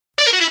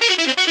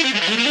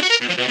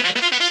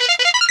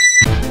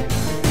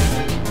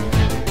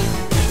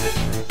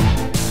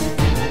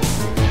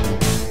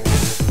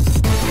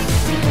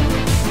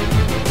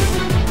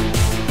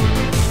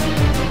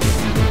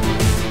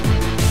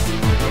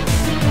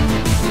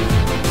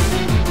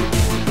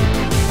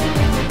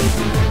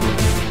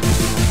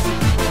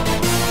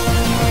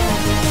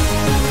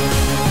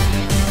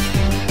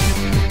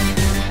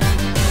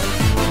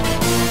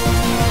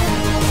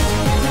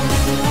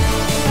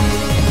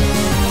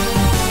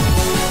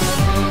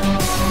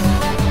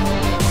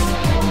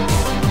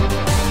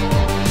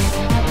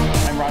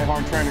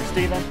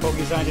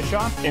Scientist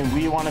Sean. And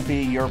we want to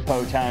be your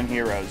Po-Town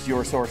heroes,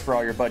 your source for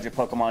all your budget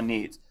Pokemon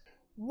needs.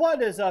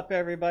 What is up,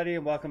 everybody,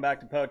 and welcome back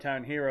to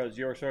Po-Town Heroes,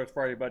 your source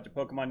for all your budget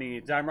Pokemon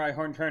needs. I'm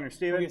Rhyhorn Trainer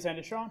Steven.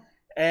 Scientist Sean.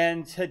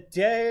 And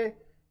today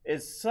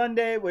is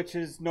Sunday, which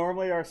is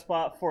normally our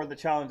spot for the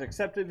Challenge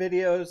Accepted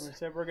videos. We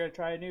said we're going to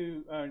try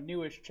a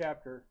newish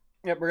chapter.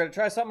 Yep, we're going to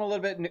try something a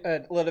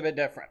little bit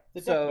different.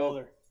 The deck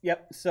builder.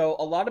 Yep, so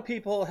a lot of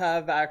people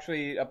have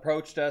actually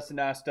approached us and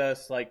asked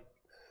us, like,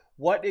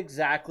 what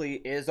exactly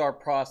is our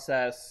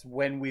process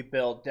when we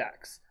build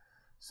decks?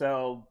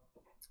 So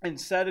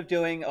instead of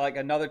doing like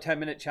another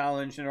 10-minute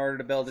challenge in order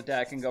to build a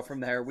deck and go from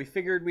there, we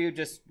figured we would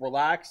just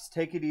relax,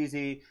 take it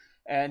easy,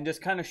 and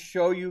just kind of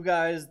show you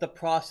guys the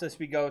process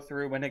we go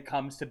through when it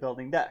comes to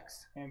building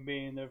decks. And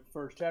being the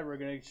first chapter, we're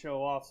going to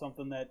show off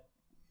something that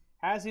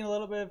has seen a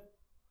little bit of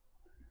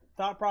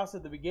thought process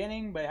at the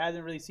beginning, but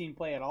hasn't really seen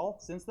play at all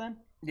since then.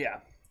 Yeah.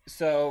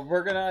 So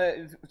we're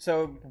going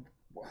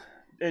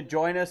to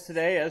join us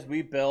today as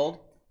we build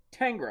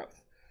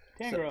Tangrowth.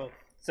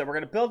 So we're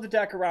going to build the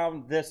deck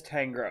around this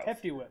Tangrowth.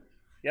 Hefty Whip.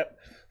 Yep.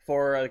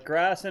 For a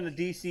grass and a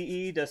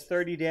DCE, does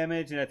 30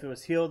 damage, and if it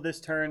was healed this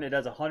turn, it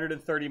does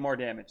 130 more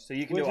damage. So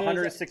you can do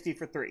 160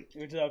 for 3.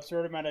 Which is an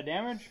absurd amount of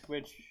damage,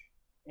 which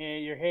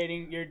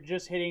you're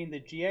just hitting the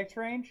GX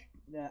range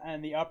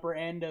and the upper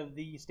end of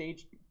the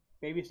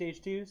baby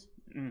stage 2s.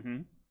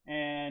 Mm-hmm.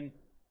 And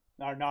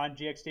our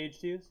non-GX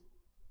stage 2s.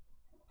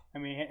 I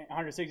mean,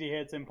 160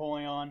 hits and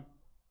pulling on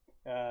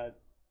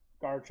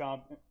Guard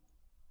Chomp.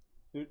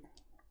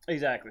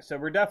 Exactly. So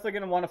we're definitely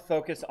going to want to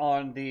focus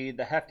on the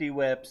hefty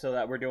whip so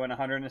that we're doing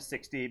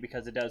 160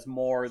 because it does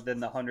more than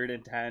the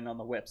 110 on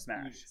the whip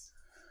smash. Yes.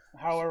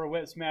 However,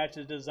 whip smash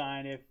is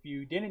designed if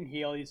you didn't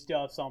heal, you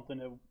still have something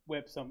to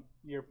whip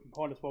your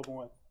opponent's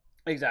Pokemon with.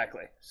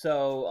 Exactly.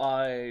 So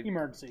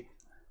emergency.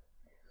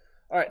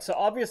 All right. So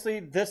obviously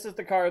this is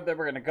the card that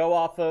we're going to go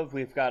off of.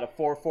 We've got a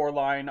 4/4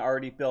 line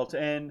already built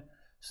in.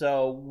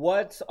 So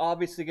what's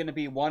obviously going to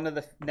be one of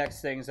the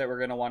next things that we're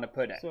going to want to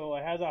put in? So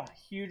it has a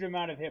huge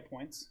amount of hit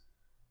points.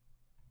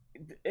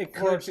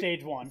 For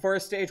stage 1. For a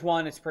stage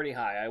 1, it's pretty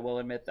high. I will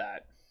admit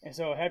that. And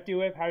so Hefty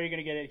Whip, how are you going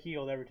to get it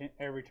healed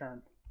every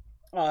turn?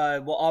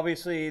 Well,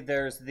 obviously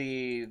there's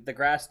the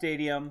Grass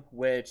Stadium,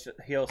 which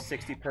heals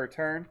 60 per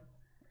turn.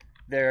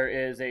 There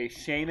is a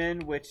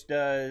Shaman, which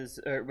heals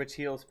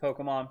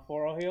Pokemon.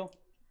 Floral Heal.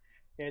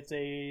 It's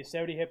a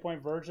 70 hit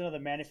point version of the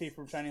Manaphy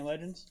from Shining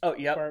Legends. Oh,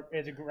 yep.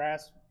 It's a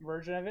grass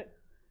version of it.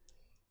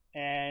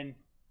 And,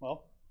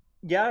 well...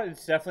 Yeah,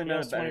 it's definitely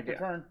not a bad 20 idea. per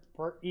turn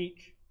per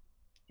each.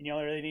 And you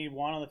only really need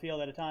 1 on the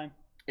field at a time.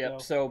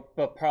 Yep,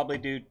 but probably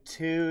do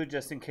 2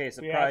 just in case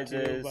of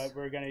prizes. Have 2, but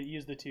we're going to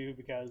use the 2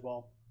 because,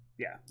 well...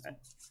 Yeah.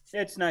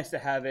 It's nice to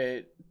have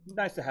it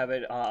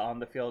on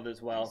the field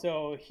as well.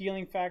 So,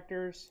 healing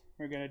factors,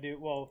 we're going to do...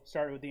 Well,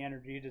 start with the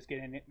energy, just get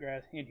in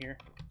here.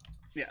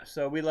 Yeah,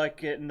 so we like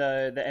getting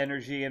the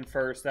energy in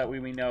first. That way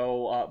we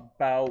know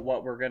about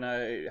what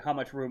how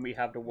much room we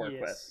have to work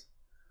with.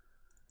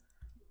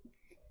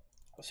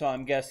 So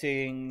I'm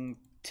guessing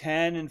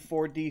 10 and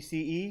 4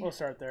 DCE. We'll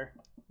start there.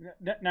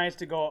 Nice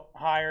to go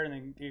higher, and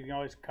then you can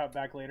always cut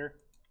back later.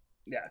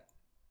 Yeah,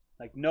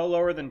 like no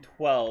lower than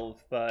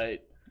 12,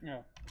 but yeah.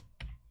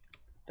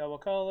 Double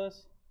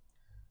colorless.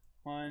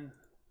 1,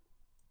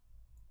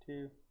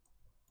 2,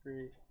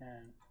 3,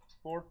 and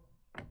 4.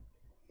 I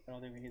don't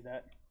think we need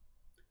that.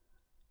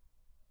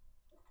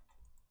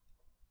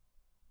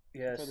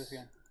 Yes. So this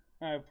again.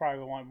 I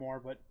probably want more,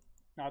 but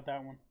not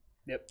that one.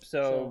 Yep.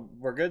 So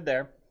we're good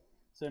there.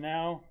 So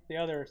now the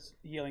other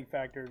healing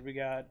factors, we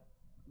got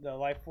the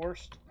Life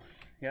Forest.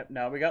 Yep.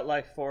 Now we got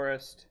Life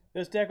Forest.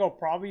 This deck will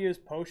probably use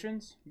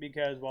potions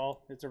because,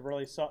 well, it's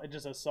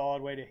just a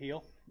solid way to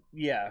heal.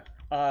 Yeah.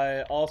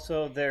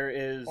 Also, there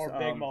is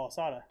Big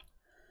Malasada.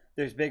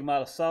 There's Big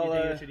Malasada. You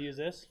think we should use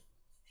this?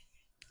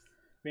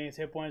 Being its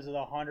hit points is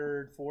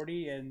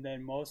 140, and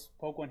then most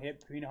Pokemon hit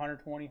between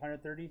 120,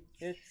 130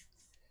 ish.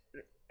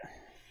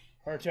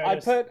 Or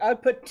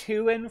I'd put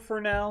 2 in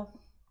for now.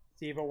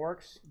 See if it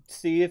works.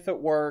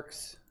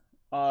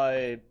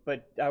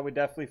 But I would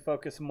definitely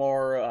focus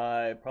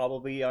more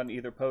probably on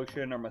either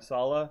potion or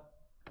masala.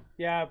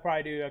 Yeah, I'd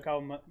probably do a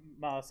couple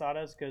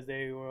malasadas because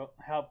they will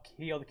help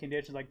heal the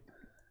conditions like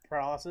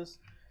paralysis.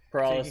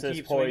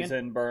 Poison,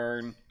 swinging.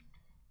 Burn.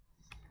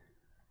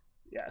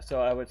 Yeah,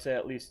 so I would say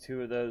at least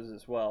 2 of those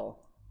as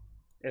well,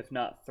 if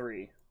not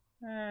 3.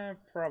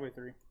 Probably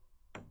 3.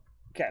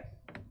 Okay.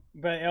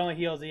 But it only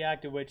heals the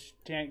active, which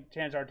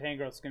chances are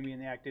Tangrowth is going to be in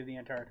the active the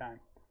entire time.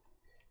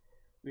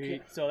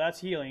 So that's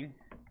healing.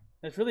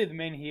 That's really the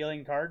main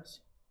healing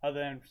cards,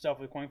 other than stuff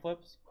with coin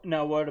flips.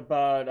 Now, what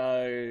about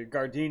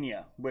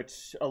Gardenia,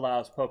 which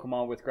allows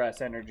Pokemon with grass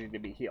energy to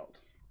be healed?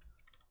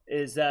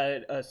 Is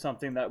that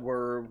something that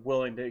we're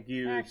willing to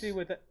use?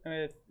 Actually,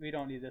 we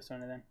don't need this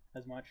one then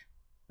as much.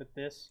 With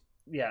this,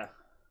 yeah.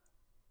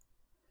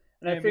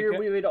 And I figured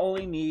we would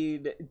only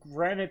need,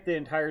 granted the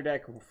entire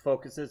deck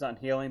focuses on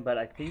healing, but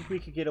I think we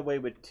could get away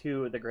with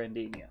 2 of the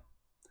Gardenia.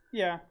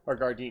 Yeah. Or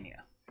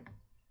Gardenia.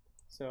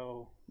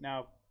 So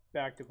now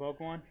back to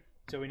Pokemon.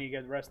 So we need to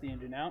get the rest of the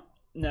engine out.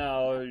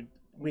 Now,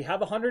 we have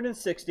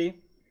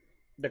 160.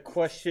 The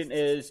question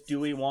is, do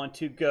we want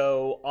to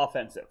go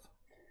offensive?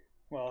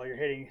 Well, you're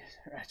hitting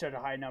such a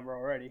high number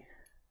already.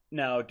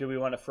 Now, do we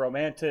want to throw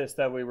Mantis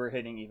that we were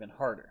hitting even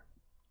harder?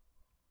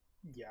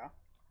 Yeah.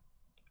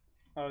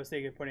 I was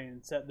thinking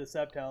putting the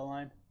Sceptile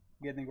line,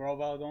 getting the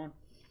Grovyle going.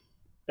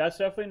 That's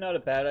definitely not a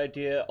bad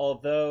idea,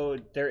 although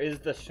there is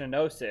the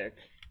Shinosik,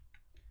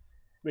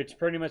 which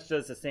pretty much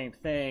does the same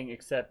thing,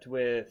 except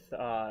with...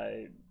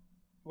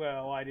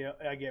 Well, I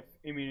get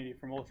immunity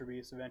from Ultra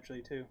Beast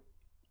eventually, too.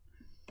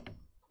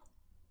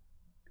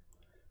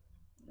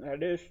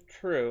 That is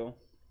true.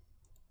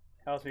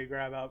 Helps me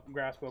grab out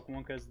Grass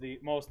Pokemon, because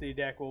most of the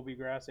deck will be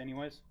Grass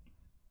anyways.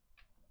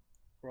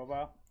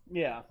 Grovyle.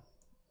 Yeah.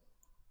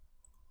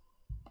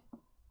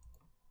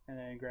 And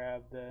then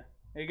grab the...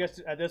 I guess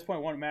at this point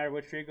it won't matter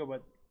which Trico,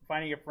 but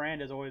finding a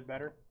friend is always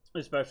better.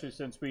 Especially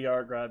since we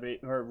are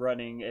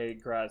running a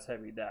grass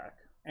heavy deck.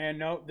 And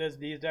note,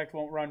 these decks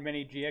won't run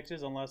many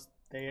GXs unless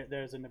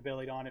there's an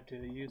ability on it to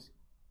use.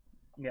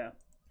 Yeah.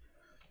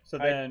 So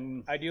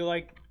then... I do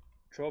like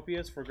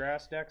Tropius for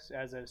grass decks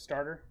as a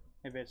starter,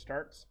 if it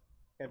starts.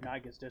 If not,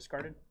 it gets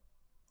discarded.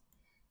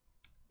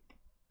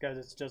 Because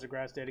it's just a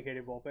grass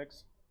dedicated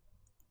Vulpix.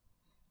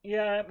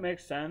 Yeah, it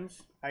makes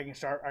sense. I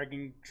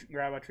can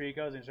grab out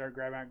Tricos and start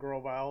grabbing out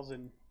Groviles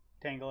and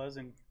Tangelas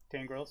and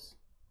Tangrowths.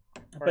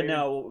 But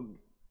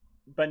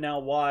now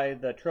why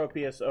the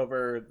Tropius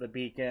over the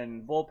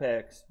Beacon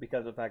Vulpix? Because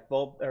of the fact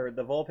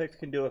the Vulpix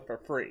can do it for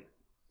free.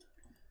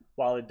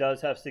 While it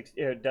does have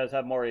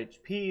more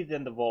HP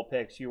than the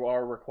Vulpix, you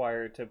are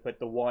required to put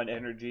the 1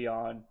 energy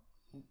on.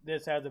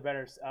 This has a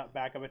better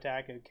backup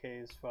attack in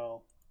case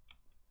well,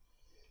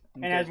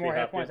 and has more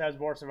hit points, has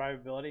more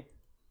survivability.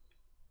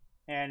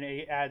 And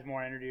it adds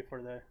more energy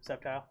for the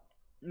Sceptile.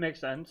 Makes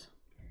sense.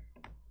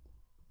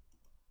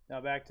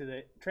 Now back to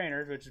the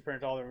trainers, which is pretty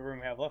much all the room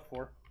we have left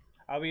for.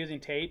 I'll be using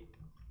Tate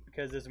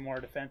because it's a more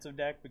defensive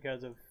deck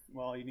because of,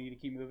 well, you need to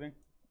keep moving.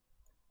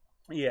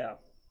 Yeah.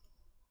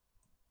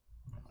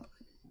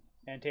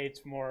 And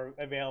Tate's more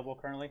available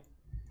currently.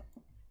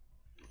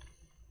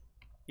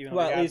 Even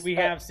well, though we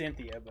have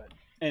Cynthia, but...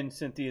 And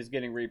Cynthia's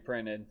getting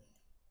reprinted.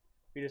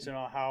 We just don't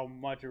know how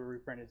much of a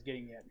reprint it's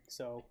getting yet,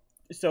 so...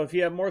 So if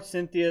you have more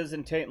Cynthias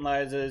and Tate and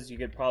Lizas, you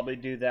could probably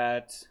do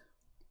that.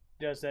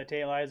 Just that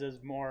Tate and Liza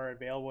is more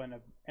available in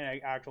an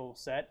actual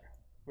set,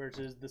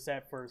 versus the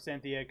set for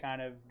Cynthia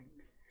kind of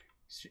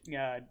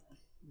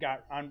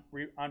got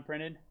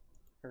unprinted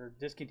or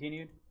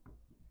discontinued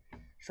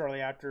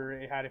shortly after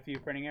it had a few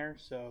printing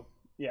errors. So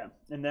yeah,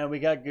 and then we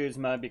got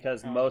Guzma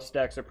because most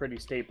decks are pretty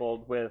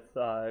stapled with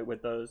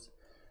those.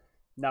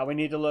 Now we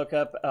need to look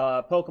up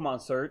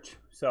Pokemon search.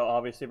 So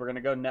obviously we're gonna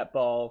go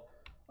Netball.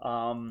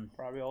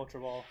 Probably Ultra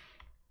Ball.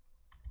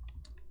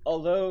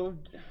 Although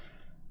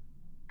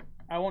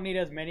I won't need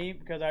as many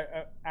because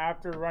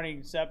after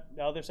running the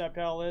other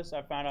Sceptile list,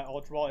 I found out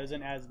Ultra Ball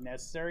isn't as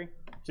necessary.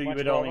 So you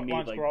would only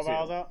need like 2.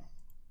 Out.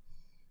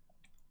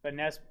 But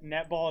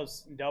Netball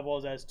is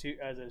doubles as a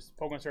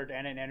Pokemon search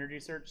and an energy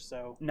search.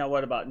 So now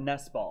what about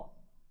Nest Ball?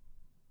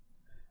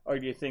 Or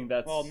do you think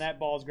that's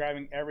Netball is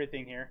grabbing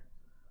everything here,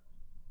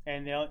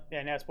 and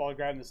Nest Ball is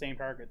grabbing the same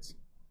targets.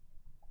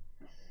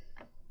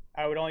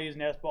 I would only use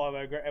Nest Ball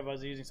if I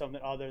was using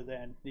something other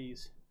than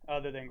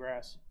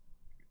grass.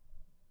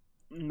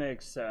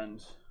 Makes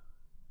sense.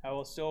 I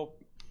will still,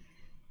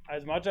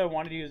 as much as I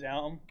wanted to use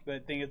Elm,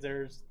 but the thing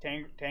is,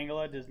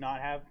 Tangela does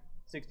not have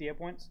 60 hit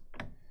points,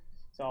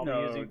 so I'll be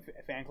using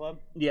Fan Club.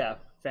 Yeah,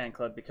 Fan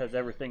Club, because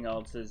everything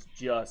else is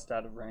just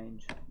out of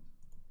range.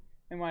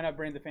 And why not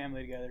bring the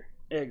family together?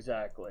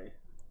 Exactly.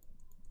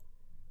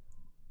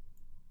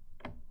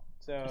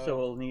 So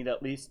we'll need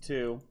at least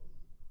 2.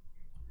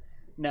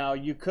 Now,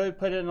 you could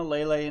put in a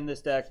Lele in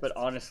this deck, but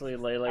honestly,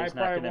 Lele's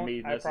not going to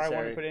be necessary. I probably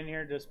want to put it in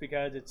here just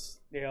because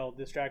it'll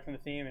distract from the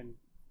theme. And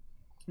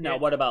now,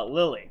 what about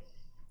Lily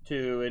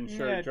to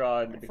ensure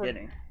draw in the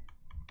beginning?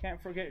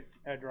 Can't forget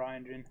a draw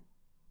engine.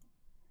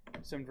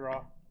 Some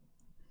draw.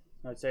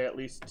 I'd say at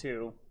least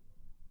 2.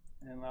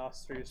 And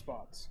last 3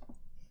 spots.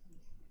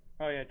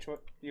 Oh yeah, do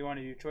you want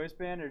to do Choice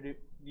Band or do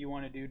you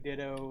want to do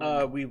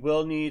Ditto? We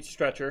will need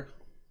Stretcher.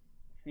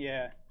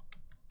 Yeah.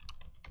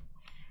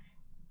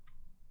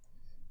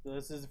 So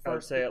this is the first. I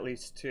would say at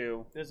least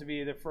 2. This would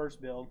be the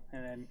first build,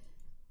 and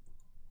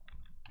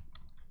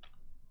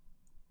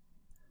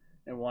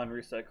then 1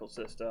 recycle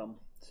system.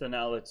 So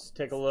now let's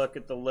take a look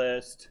at the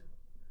list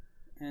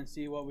and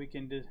see what we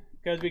can do.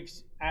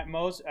 Because at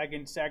most I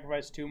can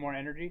sacrifice 2 more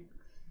energy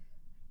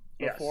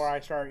before I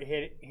start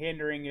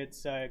hindering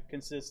its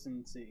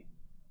consistency.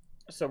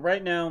 So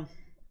right now,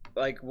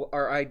 like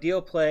our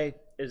ideal play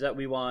is that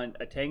we want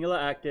a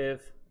Tangela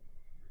active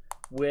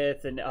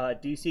with an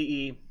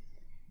DCE.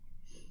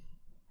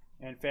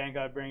 And Fan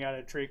God bring out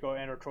a Trico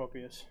and or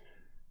Tropius.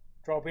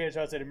 Tropius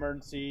has an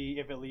emergency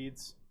if it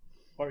leads,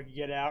 or you can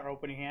get it out or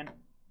opening hand.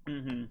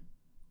 Mm-hmm.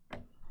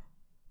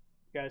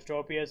 Guys,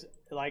 Tropius,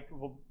 like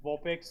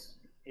Vulpix,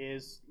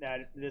 is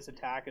that this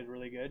attack is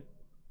really good.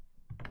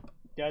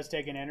 Does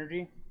take an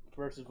energy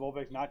versus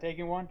Vulpix not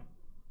taking one.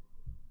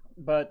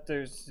 but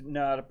there's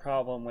not a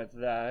problem with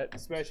that.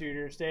 especially if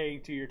you're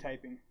staying to your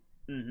typing.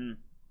 Mm-hmm.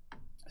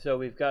 So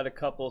we've got a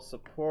couple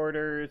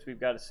supporters. We've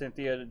got a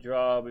Cynthia to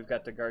draw. We've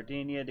got the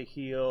Gardenia to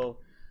heal.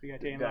 We got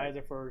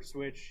Tantalizer for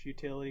switch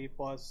utility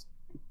plus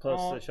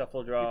the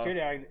shuffle draw. You could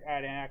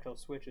add in actual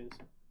switches.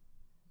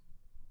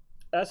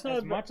 That's not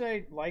as much as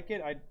I like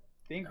it. I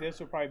think this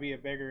will probably be a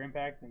bigger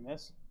impact than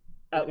this.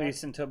 At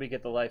least until we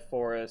get the Life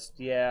Forest,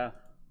 yeah.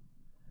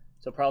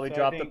 So probably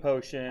drop the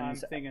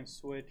potions. I'm thinking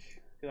switch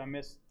because I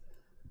missed.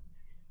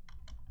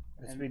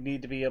 Because we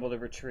need to be able to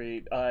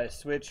retreat.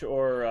 Switch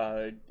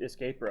or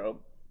escape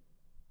rope.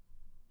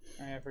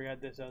 I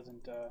forgot this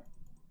doesn't.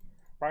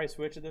 Probably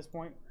switch at this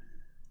point.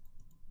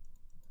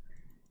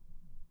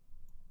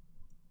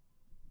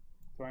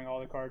 Throwing all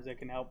the cards that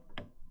can help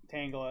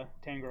Tangrowth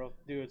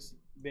do its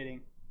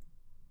bidding.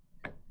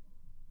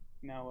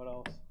 Now what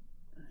else?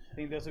 I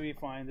think this will be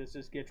fine. This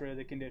just gets rid of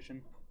the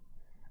condition.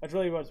 That's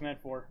really what it's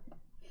meant for.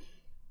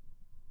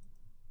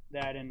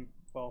 That and,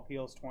 well,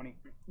 heals 20.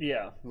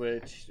 Yeah,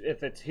 which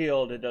if it's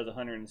healed, it does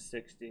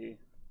 160.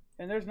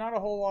 And there's not a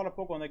whole lot of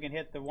Pokemon that can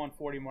hit the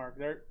 140 mark.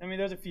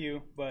 There's a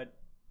few, but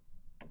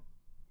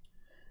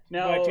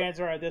chances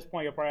are at this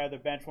point you'll probably have the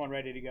bench one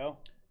ready to go.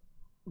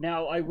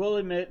 Now, I will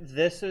admit,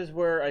 this is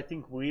where I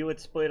think we would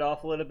split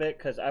off a little bit,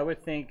 because I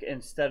would think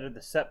instead of the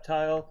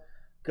Sceptile,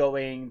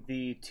 going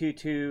the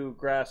 2-2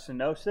 Grass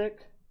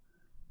Sinosic,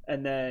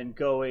 and then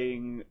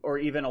going, or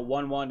even a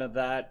 1-1 of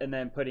that, and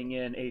then putting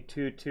in a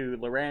 2-2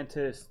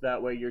 Lurantis.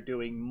 That way you're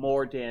doing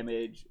more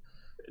damage,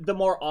 the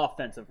more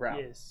offensive route.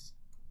 Yes.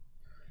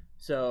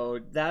 So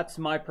that's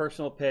my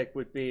personal pick,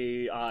 would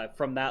be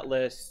from that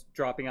list,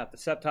 dropping out the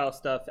Sceptile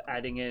stuff,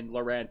 adding in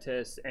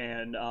Lurantis,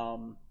 and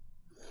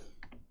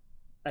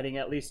adding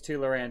at least 2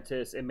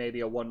 Lurantis and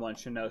maybe a 1-1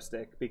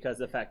 Shinostic, because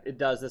the fact it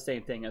does the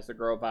same thing as the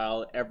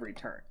Grovyle every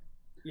turn.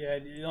 Yeah,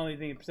 the only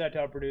thing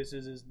Sceptile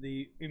produces is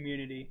the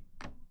immunity.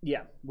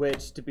 Yeah,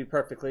 which, to be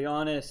perfectly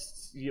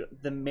honest,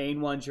 the main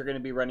ones you're going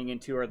to be running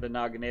into are the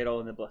Naganadel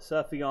and the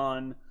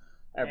Blacephalon.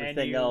 Everything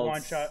and you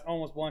else,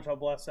 almost one-shot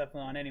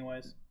Blacephalon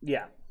anyways.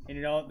 Yeah.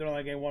 And they're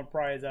only getting 1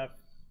 prize up.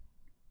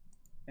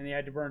 And they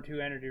had to burn 2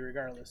 energy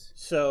regardless.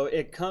 So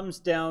it comes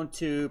down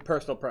to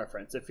personal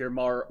preference. If you're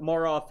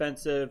more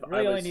offensive, you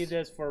really only need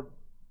this for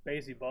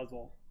basic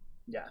Buzzwole.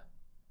 Yeah.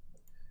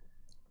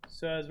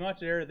 So as much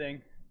as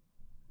everything,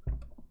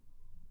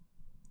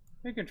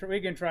 we can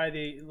try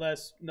the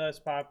less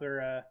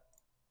popular.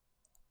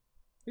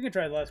 We can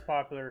try the less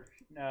popular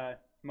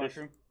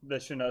mushroom. The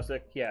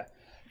Shinostic, yeah.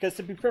 Because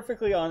to be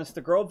perfectly honest,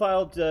 the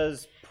Grovyle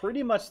does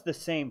pretty much the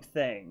same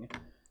thing.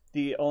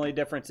 The only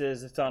difference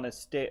is it's on a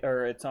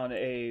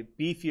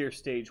beefier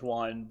stage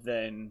 1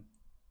 than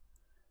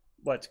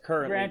what's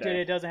currently Granted,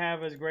 there. it doesn't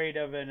have as great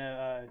of an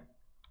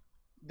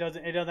it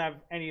doesn't have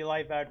any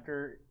life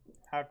after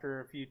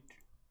a few.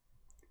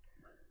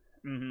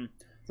 Mm-hmm.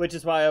 Which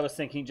is why I was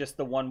thinking just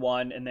the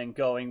 1-1 and then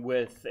going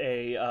with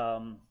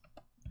a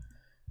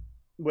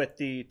with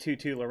the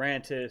 2-2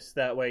 Lurantis.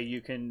 That way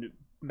you can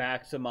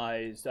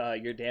maximize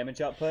your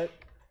damage output.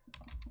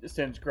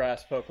 Since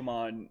grass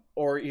Pokemon,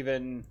 or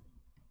even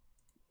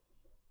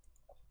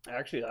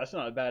actually, that's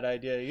not a bad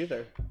idea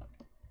either.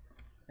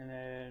 And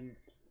then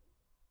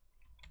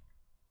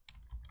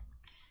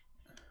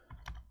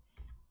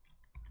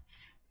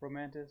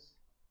Romantis.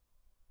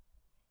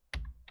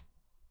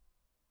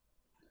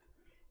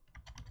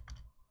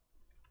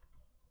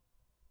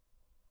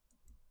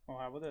 Oh,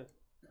 how about this?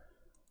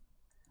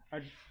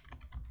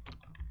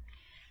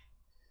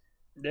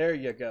 There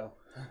you go.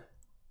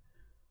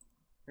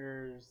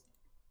 There's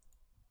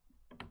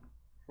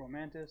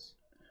Romantis.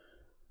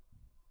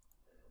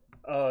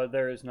 Oh,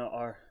 there is no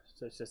R,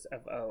 so it's just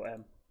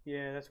FOM.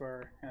 Yeah, that's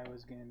where I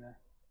was getting that.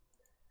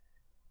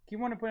 Keep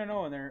wanting to put an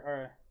O in there. All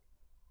right.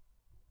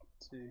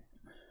 Let's see.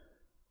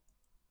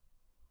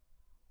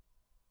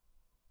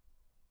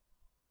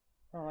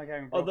 I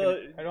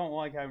don't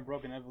like having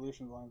broken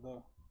evolution lines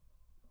though.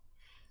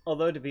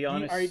 Although, to be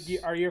honest,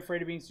 are you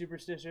afraid of being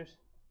superstitious?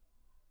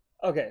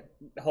 Okay,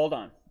 hold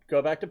on.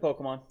 Go back to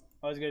Pokemon.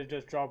 I was gonna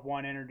just drop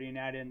 1 energy and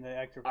add in the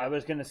extra. I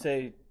was gonna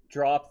say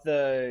drop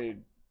that,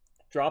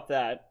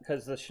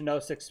 because the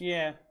Shinosix.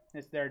 Yeah,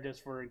 it's there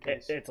just for in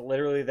case. It's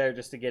literally there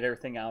just to get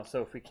everything out.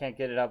 So if we can't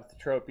get it out with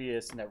the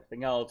Tropius and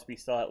everything else, we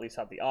still at least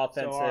have the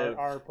offensive. So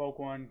our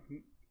Pokemon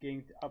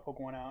getting a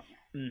Pokemon out.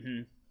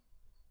 Mm-hmm.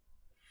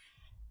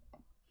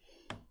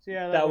 So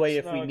yeah, that way,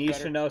 if we need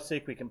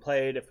Shinostic, we can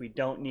play it. If we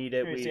don't need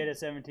it, we stayed at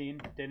 17.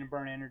 Didn't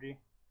burn energy.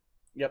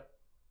 Yep.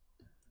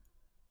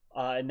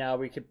 And now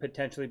we could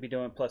potentially be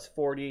doing plus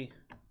 40.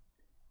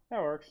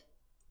 That works.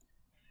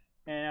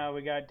 And now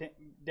we got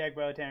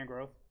Deckbuilding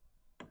Tangrowth.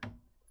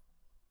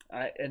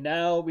 Alright, and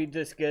now we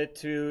just get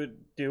to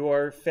do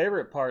our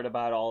favorite part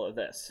about all of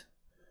this.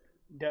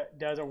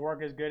 Does it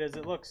work as good as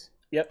it looks?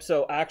 Yep,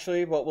 so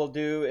actually what we'll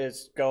do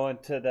is go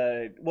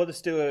into we'll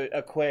just do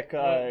a quick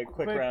round.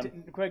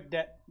 Quick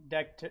deck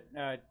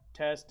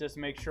test just to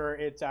make sure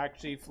it's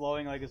actually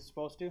flowing like it's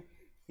supposed to.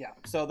 Yeah,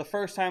 so the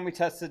first time we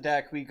test the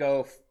deck, we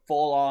go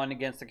full on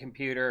against the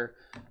computer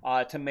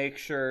to make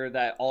sure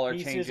that all our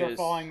Pieces changes are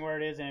falling where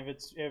it is, and if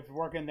it's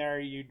working there,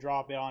 you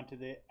drop it onto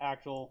the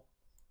actual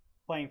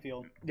playing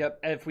field. Yep.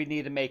 If we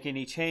need to make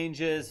any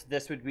changes,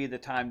 this would be the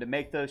time to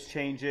make those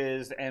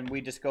changes, and we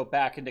just go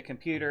back into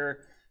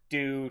computer,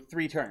 do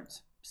 3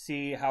 turns,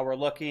 see how we're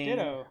looking.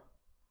 Ditto.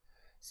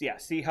 So yeah,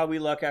 see how we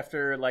look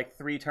after like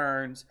 3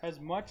 turns. As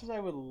much as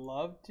I would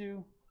love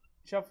to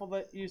shuffle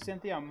that you,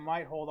 Cynthia, I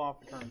might hold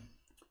off a turn.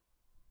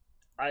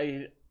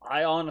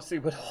 I honestly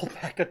would hold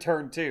back a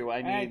turn too.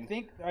 I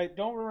think I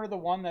don't remember the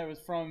one that was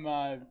from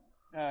Burning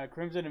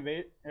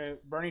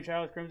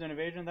Shadows Crimson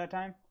Invasion that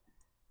time.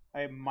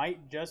 I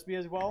might just be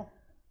as well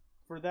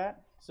for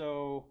that.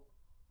 So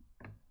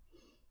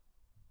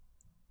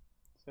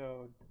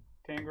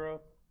Tangrowth.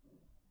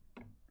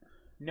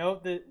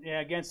 Note that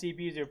against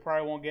CPs you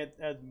probably won't get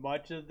as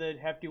much of the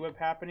hefty whip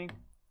happening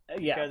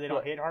because they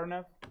don't hit hard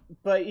enough.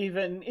 But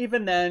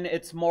even then,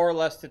 it's more or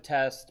less to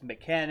test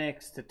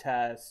mechanics, to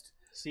test.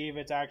 See if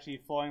it's actually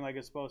flowing like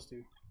it's supposed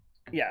to.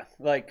 Yeah,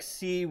 like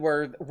see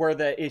where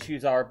the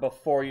issues are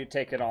before you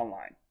take it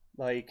online.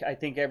 Like I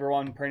think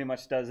everyone pretty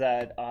much does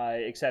that,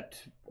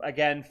 except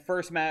again,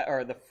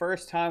 the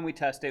first time we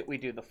test it, we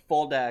do the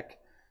full deck,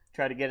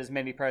 try to get as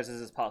many prizes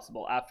as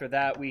possible. After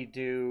that, we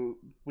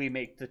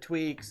make the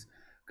tweaks,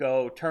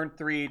 go turn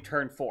 3,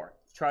 turn 4,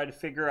 try to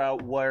figure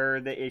out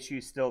where the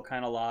issues still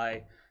kind of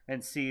lie,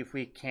 and see if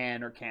we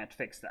can or can't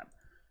fix them.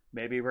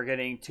 Maybe we're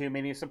getting too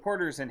many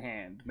supporters in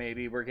hand.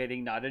 Maybe we're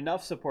getting not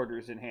enough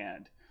supporters in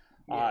hand.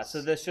 Yes.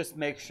 So this just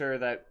makes sure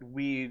that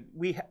we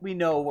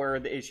know where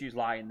the issues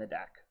lie in the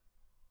deck.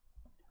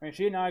 I mean,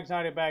 Sheetanog's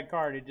not a bad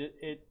card.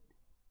 It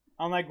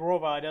unlike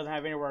Grova, it doesn't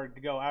have anywhere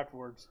to go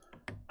afterwards.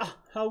 Ah,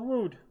 how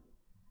rude.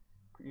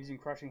 Using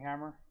Crushing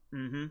Hammer.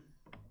 Mm-hmm.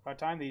 By the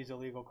time they use a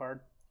legal card.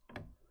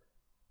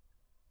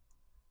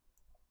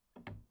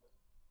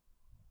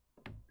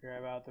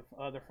 Grab out the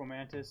other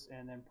Fomantis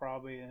and then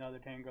probably another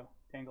Tangela.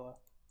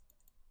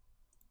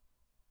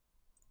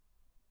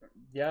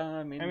 Yeah,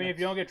 I mean if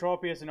you don't get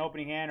Tropius in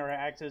opening hand or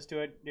access to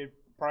it, it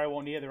probably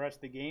won't need it the rest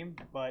of the game,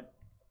 but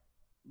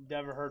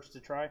never hurts to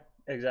try.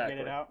 Exactly.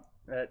 Get it out.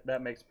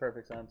 That makes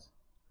perfect sense.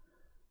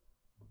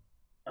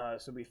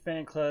 So we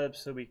fan club,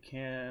 so we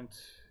can't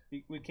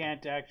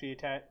actually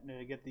attack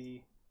get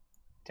the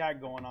attack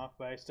going off,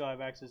 but I still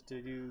have access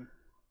to do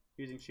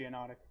using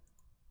Sheonotic.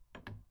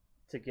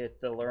 To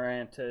get the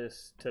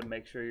Lurantis to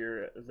make sure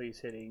you're at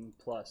least hitting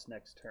plus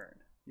next turn.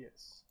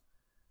 Yes.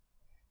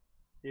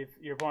 If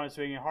your opponent's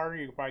swinging harder,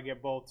 you can probably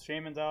get both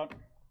Shamans out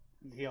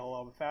and heal a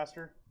little bit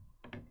faster.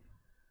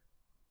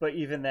 But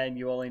even then,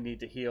 you only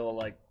need to heal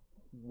like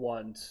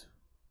once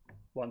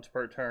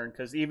per turn,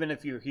 because even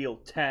if you heal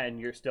 10,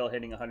 you're still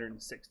hitting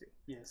 160.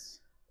 Yes.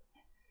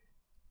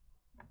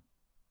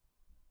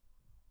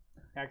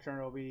 Next turn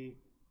it'll be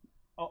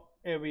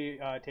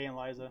Tay and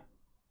Liza.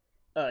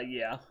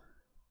 Yeah.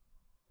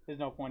 There's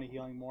no point in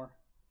healing more.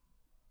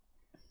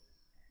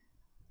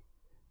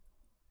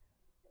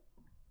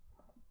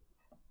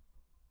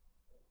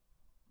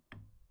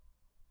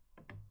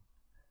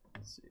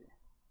 Let's see.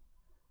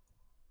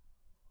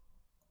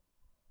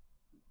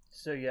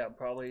 So yeah,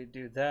 probably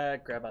do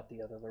that. Grab out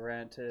the other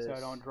Lurantis. So I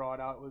don't draw it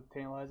out with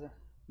Tay and Liza.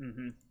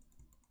 Mm-hmm.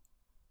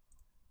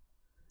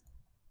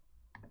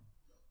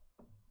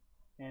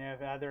 And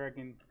if either I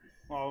can,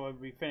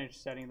 we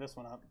finished setting this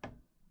one up.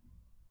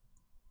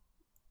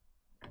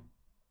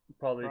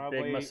 Probably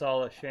Big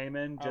Masala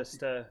Shaman, just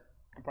to...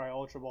 Probably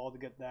Ultra Ball to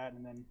get that,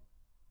 and then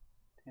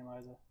Tay and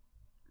Liza.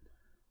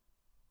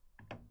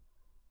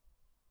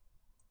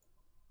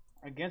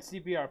 Against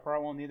CP, I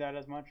probably won't need that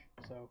as much,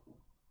 so...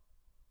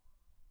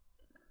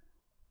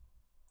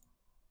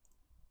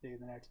 See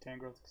the next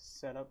Tangrowth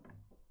set up.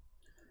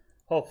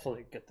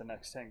 Hopefully get the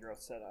next Tangrowth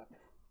set up.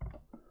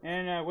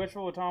 And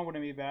Wishful Baton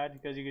wouldn't be bad,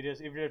 because you could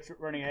just, if you're just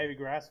running a heavy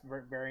grass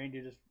variant,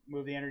 you just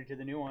move the energy to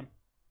the new one.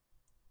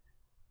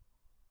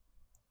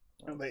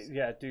 Wait,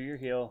 yeah, do your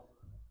heal.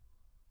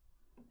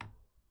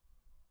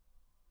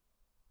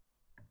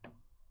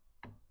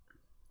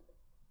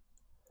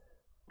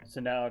 So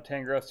now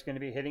Tangrowth's going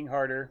to be hitting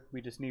harder. We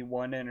just need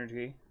 1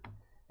 energy.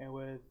 And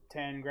with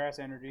 10 grass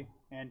energy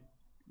and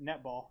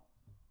netball,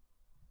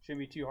 shouldn't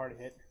be too hard to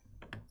hit.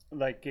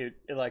 Like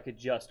it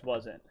just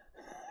wasn't.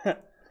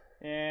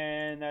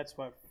 And that's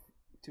what,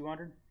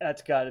 200?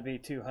 That's got to be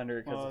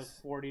 200 because it's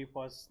 40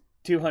 plus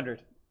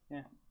 200.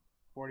 Yeah,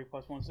 40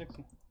 plus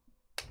 160.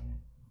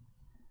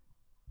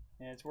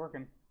 Yeah, it's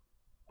working.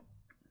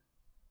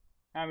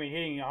 I mean,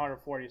 hitting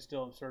 140 is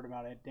still an absurd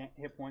amount of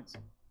hit points.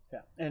 Yeah,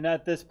 and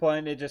at this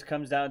point, it just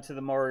comes down to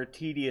the more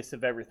tedious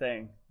of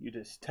everything. You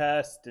just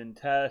test and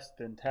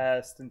test and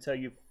test until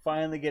you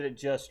finally get it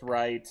just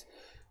right.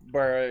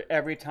 Where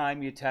every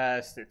time you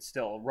test, it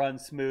still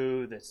runs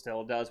smooth. It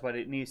still does what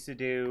it needs to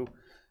do.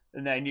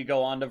 And then you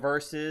go on to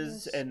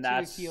versus, and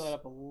that's... heal it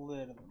up a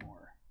little bit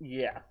more.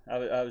 Yeah,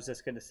 I was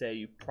just going to say,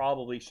 you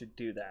probably should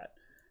do that.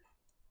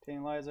 Tay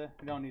and Liza,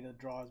 you don't need to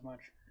draw as much.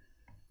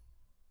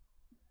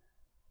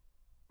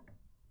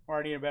 Or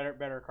I need a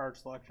better card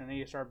selection. I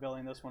need to start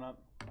building this one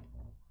up.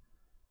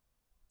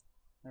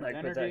 There's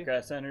Like with that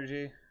grass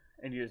energy,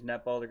 and use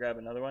netball to grab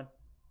another one?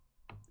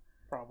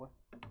 Probably.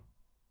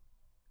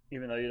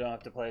 Even though you don't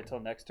have to play it till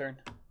next turn?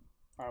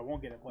 I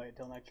won't get to play it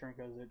till next turn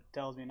because it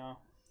tells me now.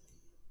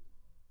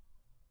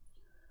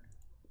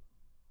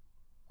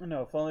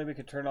 No, if only we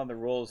could turn on the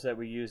rules that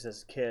we use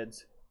as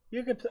kids.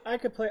 I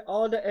could play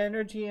all the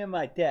energy in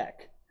my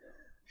deck.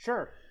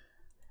 Sure.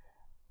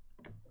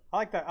 I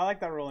like that. I like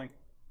that ruling.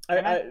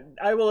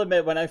 I will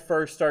admit, when I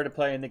first started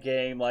playing the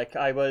game, like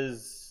I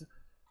was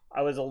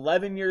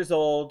 11 years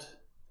old.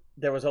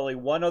 There was only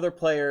one other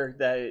player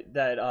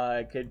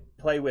that could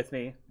play with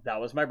me.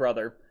 That was my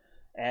brother.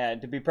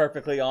 And to be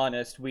perfectly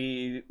honest,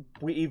 we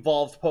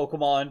evolved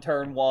Pokemon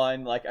turn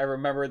 1. Like I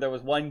remember there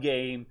was one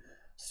game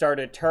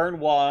started turn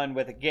 1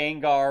 with a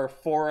Gengar,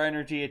 4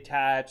 energy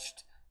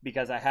attached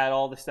because I had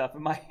all the stuff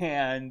in my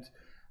hand.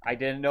 I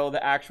didn't know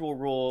the actual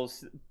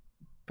rules,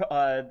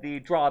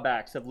 the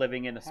drawbacks of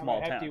living in a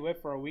small town. Hefty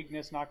whip for a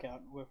weakness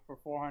knockout whip for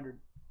 400.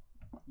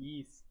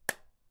 Yeez.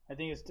 I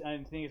think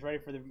it's ready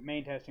for the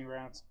main testing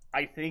grounds.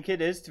 I think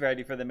it is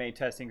ready for the main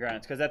testing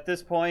grounds because at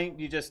this point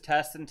you just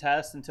test and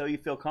test until you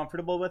feel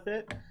comfortable with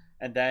it,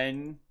 and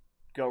then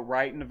go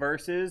right into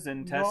versus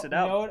and test it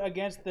out. Note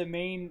against the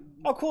main.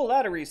 Oh, cool!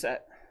 Ladder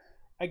reset.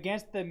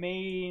 Against the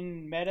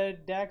main meta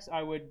decks,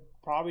 I would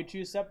probably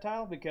choose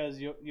Sceptile because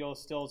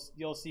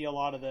you'll see a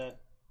lot of the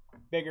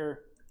bigger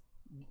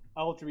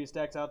Ultra Beast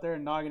decks out there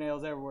and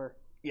Nails everywhere.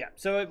 Yeah,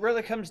 so it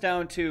really comes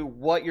down to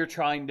what you're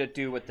trying to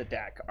do with the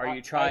deck. Are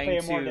you trying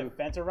to play a more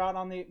defensive route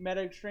on the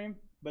meta extreme?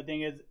 But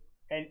thing is,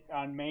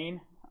 on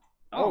main,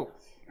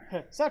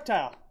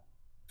 Sceptile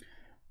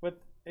with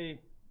a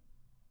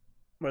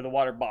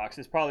water box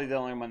is probably the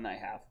only one I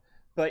have.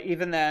 But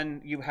even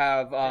then, you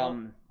have I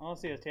don't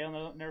see his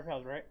tail never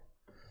fails, right?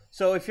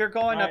 So if you're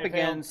going up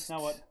against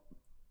now what?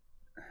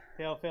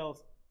 Tail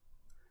fails.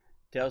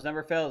 Tails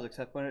never fails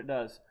except when it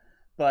does.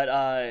 But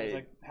it's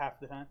like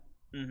half the time.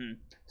 Mm-hmm.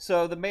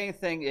 So the main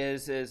thing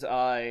is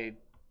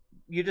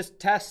you just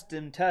test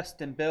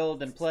and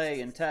build and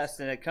play and test,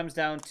 and it comes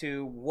down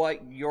to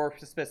what your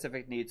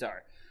specific needs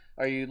are.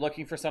 Are you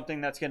looking for something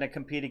that's going to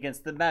compete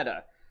against the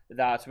meta?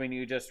 That's when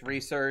you just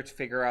research,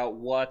 figure out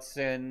what's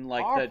in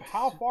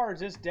how far is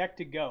this deck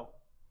to go?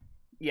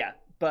 Yeah,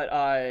 but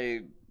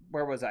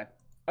where was I?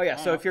 Oh yeah,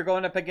 so if you're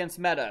going up against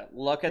meta,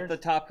 look at the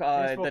top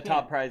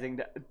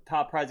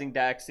prizing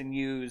decks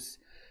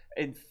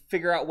and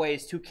figure out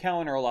ways to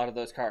counter a lot of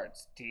those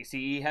cards.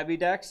 DCE heavy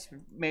decks,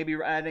 maybe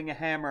adding a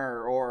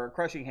hammer or a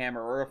crushing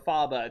hammer or a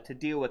Faba to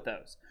deal with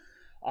those.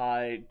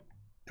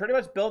 Pretty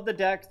much build the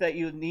deck that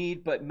you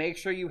need, but make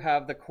sure you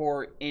have the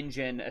core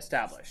engine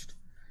established.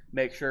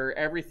 Make sure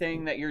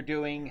everything that you're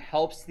doing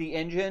helps the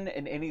engine,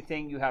 and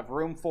anything you have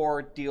room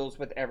for deals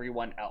with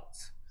everyone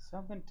else.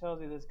 Something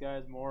tells you this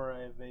guy's more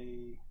of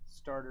a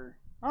starter.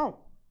 Oh!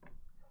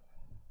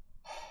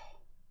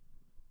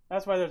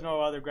 That's why there's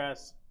no other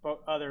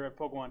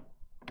Pokemon.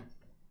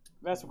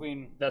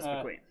 Vespiquen.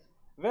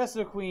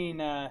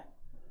 Vespiquen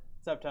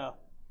Sceptile.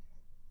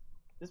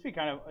 This would be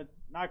kind of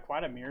not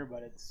quite a mirror,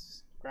 but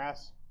it's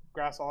grass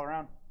all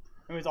around.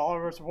 It means all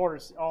of our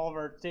supporters, all of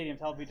our stadiums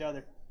help each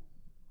other.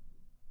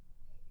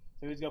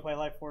 So who's gonna play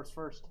Life Force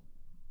first?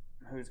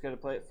 Who's gonna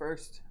play it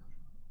first?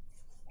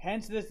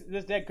 Hence,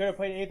 this deck could have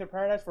played Aether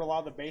Paradise for a lot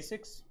of the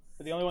basics,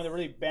 but the only one that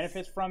really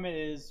benefits from it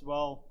is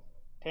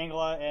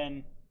Tangela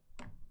and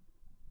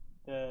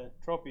the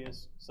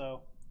Tropius.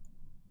 So.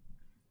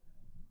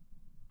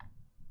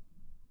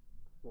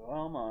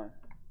 Come on.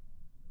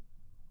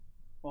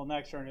 Well,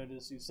 next turn it'll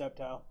just use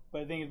Sceptile. But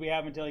the thing is, we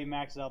have until he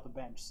maxes out the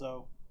bench,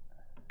 so.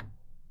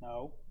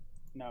 No.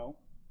 No.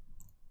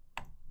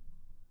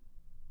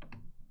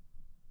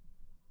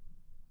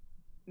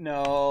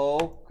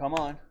 Come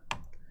on.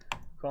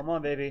 Come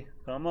on, baby.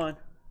 Come on.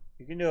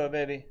 You can do it,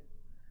 baby.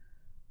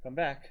 Come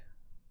back.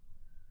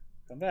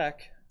 Come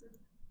back.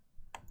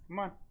 Come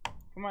on.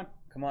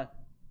 Come on.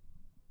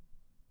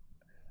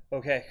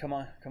 Okay, come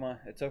on.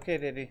 It's okay,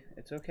 baby.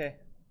 It's okay.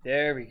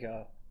 There we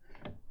go.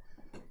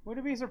 Would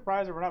it be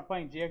surprised if we're not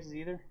playing GXs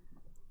either?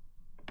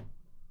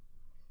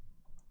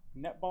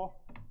 Netball?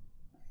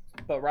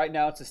 But right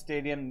now it's a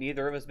stadium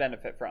neither of us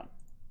benefit from.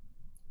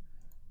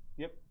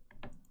 Yep.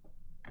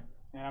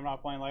 And I'm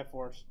not playing Life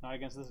Force. Not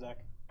against this deck.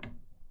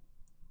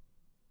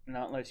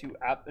 Not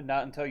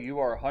until you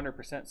are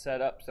 100%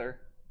 set up, sir.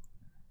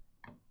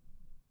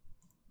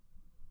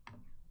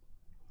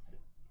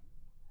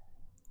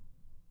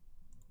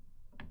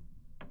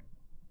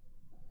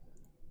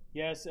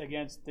 Yes,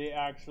 against the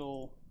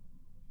actual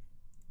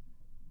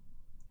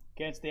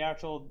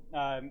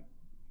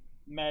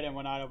meta and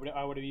whatnot,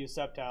 I would have used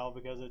Sceptile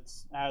because it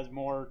has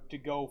more to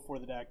go for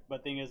the deck.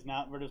 But thing is,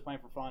 we're just playing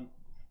for fun.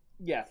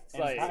 Yeah,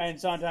 and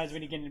sometimes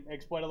when you can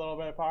exploit a little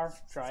bit of power,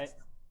 try it.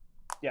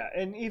 Yeah,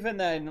 and even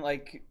then,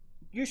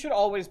 you should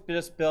always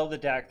just build a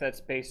deck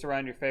that's based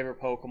around your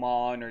favorite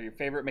Pokemon or your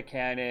favorite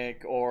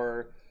mechanic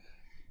or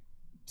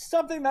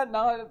something that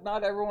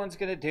not everyone's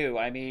gonna do.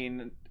 I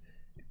mean,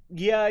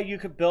 Yeah, you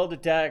could build a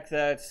deck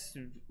that's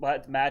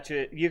match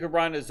it. You could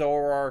run a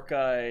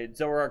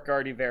Zoroark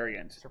Guardy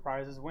variant,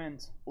 Surprises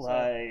wins.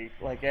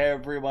 like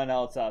everyone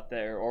else out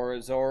there, or a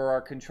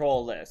Zoroark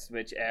control list,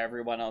 which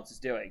everyone else is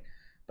doing.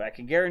 But I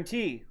can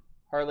guarantee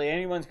hardly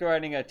anyone's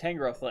running a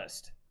Tangrowth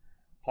list.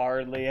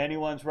 Hardly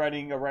anyone's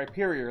running a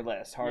Rhyperior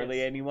list.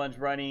 Hardly anyone's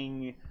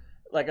running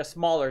like a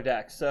smaller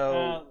deck.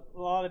 So a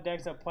lot of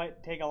decks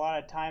that take a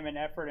lot of time and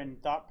effort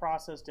and thought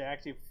process to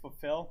actually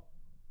fulfill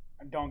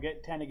don't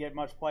tend to get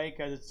much play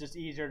because it's just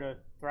easier to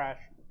thrash.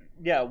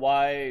 Yeah,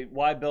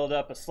 why build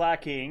up a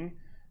Slacking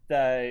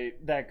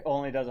that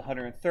only does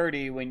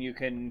 130 when you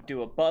can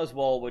do a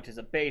Buzzwole, which is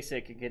a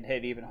basic and can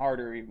hit even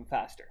harder, even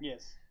faster.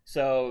 Yes.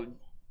 So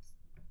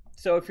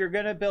if you're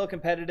gonna build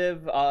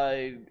competitive,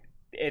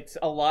 it's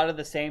a lot of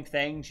the same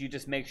things. You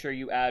just make sure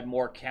you add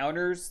more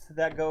counters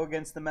that go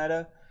against the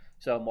meta.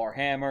 So more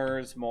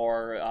hammers,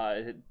 more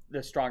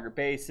the stronger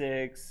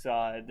basics,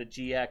 the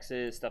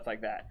GXs, stuff like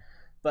that.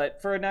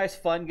 But for a nice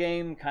fun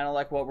game, kind of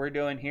like what we're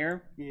doing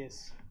here.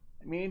 Yes.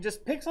 I mean,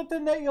 just pick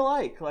something that you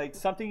like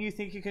something you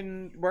think you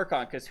can work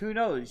on, because who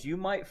knows, you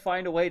might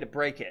find a way to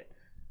break it.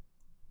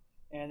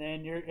 And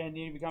then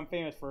you become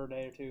famous for a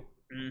day or two.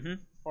 Mm-hmm.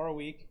 Or a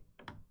week.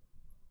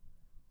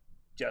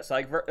 Just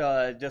like our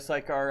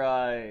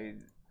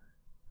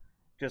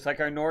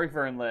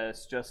Norivern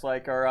list, just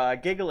like our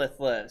Gigalith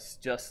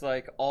list, just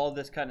like all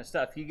this kind of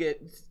stuff. You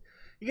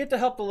get to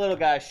help the little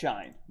guys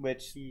shine,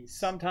 which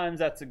sometimes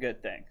that's a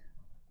good thing.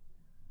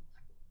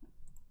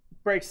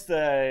 Breaks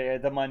the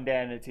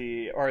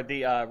mundanity or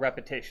the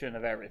repetition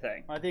of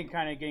everything. I think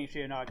kind of getting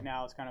shit knocked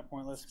now is kind of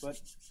pointless, but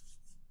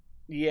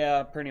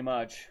yeah, pretty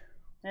much.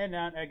 And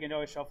I can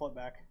always shuffle it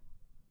back.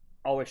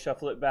 Always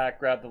shuffle it back,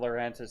 grab the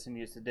Lurantis, and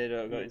use the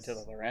Ditto into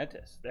the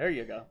Lurantis. There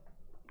you go.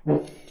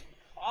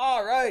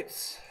 All right,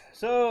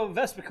 so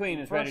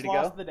Vespiquen is ready to go.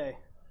 First loss of the day.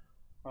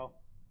 Well,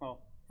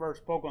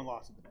 first Pokemon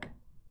loss of the day.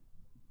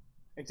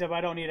 Except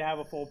I don't need to have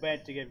a full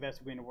bench to get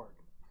Vespiquen to work.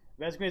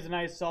 Vespiquen is a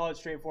nice, solid,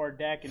 straightforward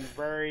deck, and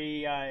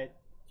very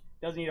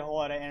doesn't need a whole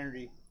lot of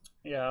energy.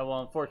 Yeah,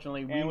 well,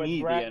 unfortunately, we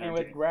need the energy. And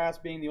with Grass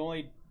being the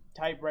only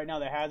type right now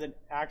that has an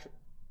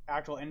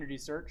actual energy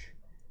search.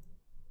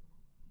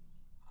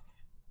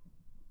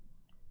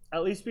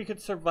 At least we could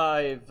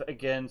survive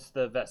against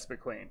the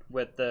Vespiquen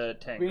with the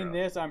Tangrowth. Being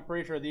this, I'm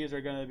pretty sure these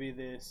are going to be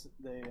the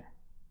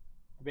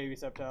baby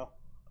Sceptile.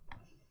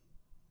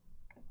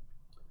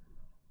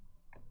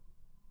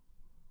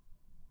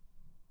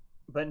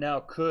 But now,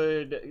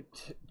 could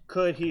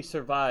he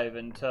survive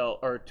until,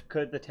 or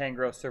could the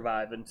Tangrowth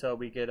survive until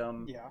we get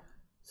him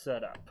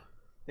set up?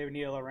 They would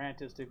need a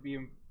Lurantis to be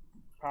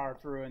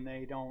powered through, and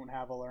they don't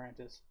have a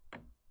Lurantis.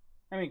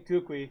 I mean,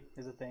 Kukui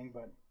is a thing,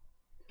 but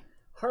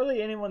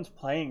hardly anyone's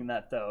playing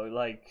that though.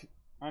 Like,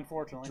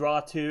 unfortunately, draw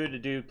 2 to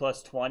do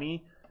plus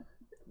 20.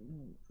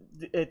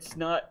 It's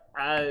not.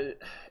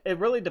 It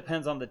really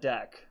depends on the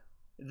deck.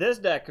 This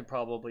deck could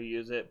probably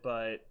use it,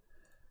 but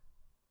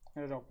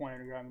there's no point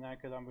in grabbing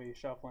that because I'm going to be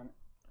shuffling it.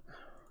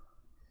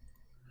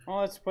 Well,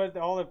 let's put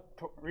all the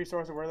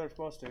resources where they're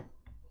supposed to. At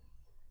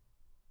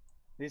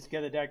least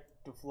get the deck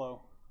to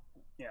flow.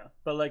 Yeah,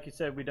 but like you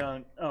said, we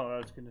don't. Oh, I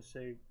was going to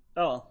say.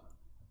 Oh.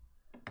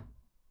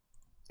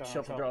 So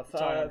shuffle draw 5.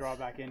 So I don't draw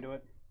back into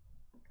it.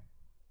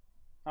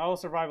 I will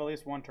survive at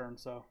least one turn,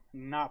 so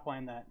I'm not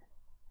playing that.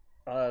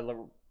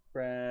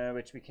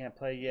 Which we can't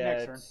play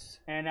yet. Next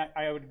turn. And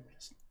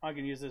I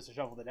can use this to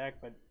shuffle the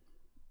deck, but.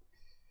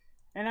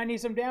 And I need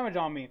some damage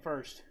on me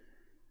first.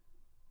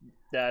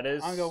 That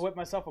is. I'm going to whip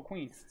myself a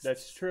queen.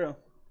 That's true.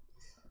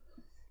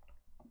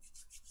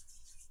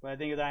 But I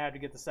think I have to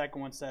get the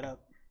second one set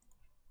up.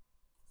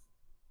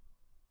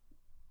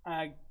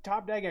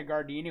 Top deck at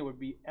Gardenia would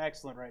be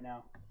excellent right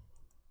now.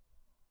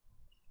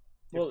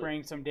 To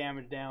bring some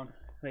damage down.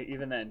 Wait,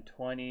 even then,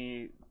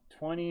 20,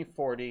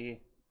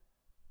 40.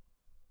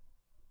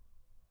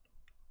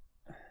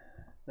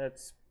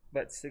 That's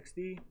about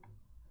 60.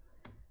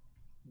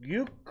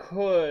 You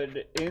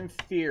could, in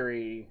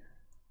theory,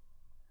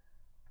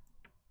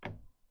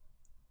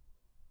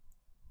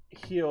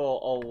 heal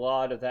a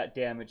lot of that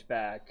damage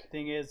back.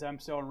 Thing is, I'm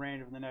still in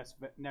range of the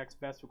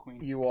next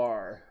Vespiquen. You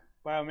are.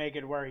 But I'll make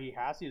it where he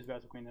has to use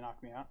Vespiquen to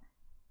knock me out.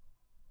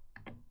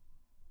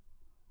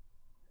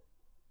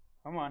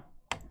 Come on.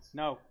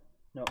 No.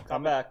 No,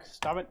 come back.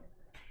 Stop it.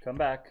 Come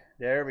back.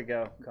 There we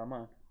go. Come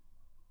on.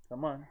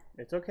 Come on.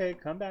 It's okay.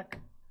 Come back.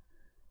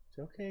 It's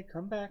okay.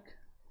 Come back.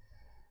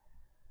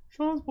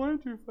 Sean's playing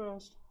too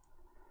fast.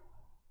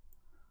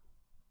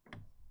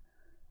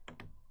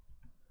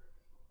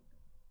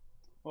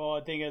 Well,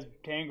 the thing is,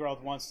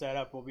 Tangrowth once set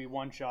up will be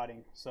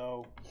one-shotting,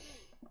 so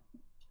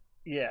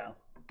yeah,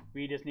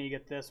 we just need to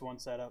get this one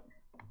set up.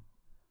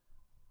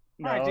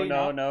 No,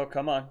 right, no,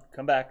 come on,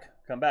 come back,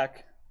 come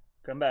back,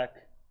 come back.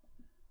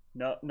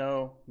 No.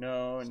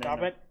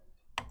 Stop it.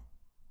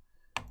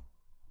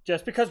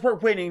 Just because we're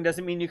winning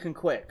doesn't mean you can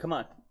quit. Come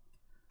on.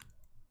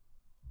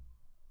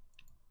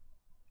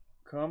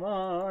 Come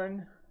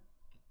on.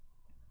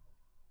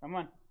 Come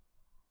on.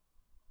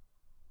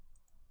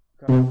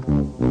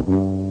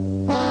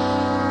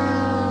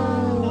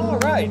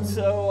 right,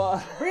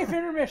 so brief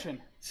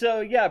intermission.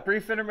 So yeah,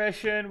 brief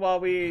intermission while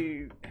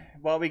we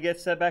get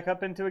set back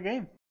up into a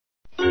game.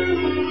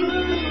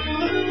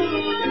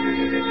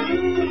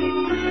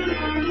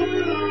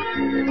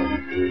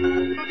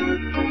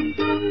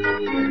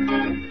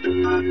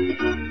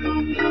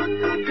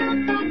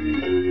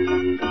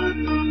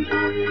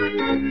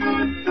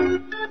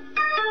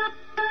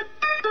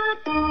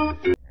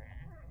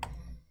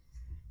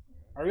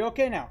 Are we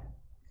okay now?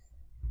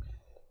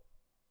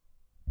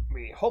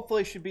 We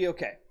hopefully should be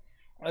okay.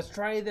 Let's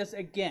try this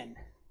again.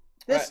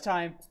 This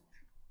time,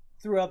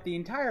 throughout the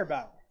entire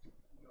battle.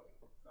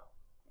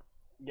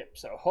 Yep.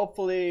 So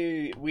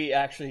hopefully we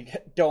actually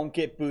don't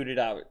get booted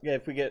out.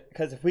 If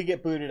we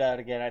get booted out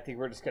again, I think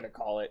we're just gonna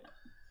call it.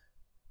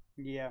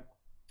 Yeah.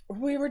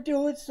 We were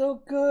doing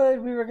so good.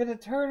 We were gonna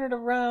turn it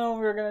around.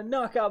 We were gonna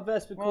knock out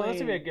Vespa Queen. Well, this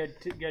would be a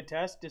good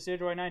test.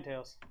 Decidueye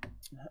Ninetales.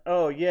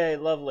 Oh yay!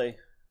 Lovely.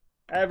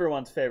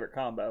 Everyone's favorite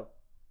combo.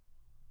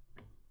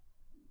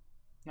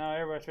 No,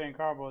 everybody's favorite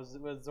combo was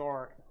with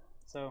Zoroark.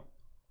 So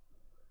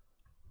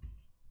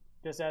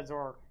just add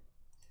Zoroark.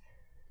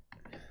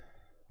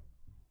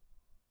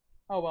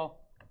 Oh well.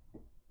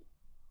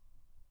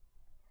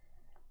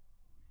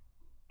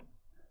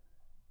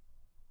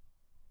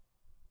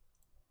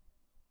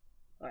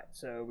 Alright,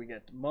 so we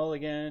get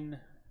Mulligan.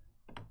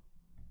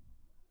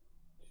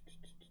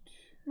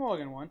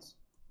 Mulligan once.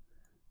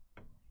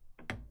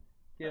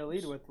 Get a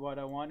lead with what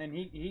I want, and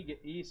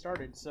he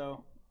started,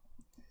 so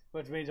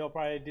which means he'll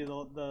probably do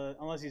the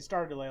unless he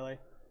started Lele.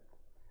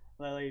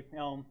 Lele,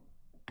 Elm.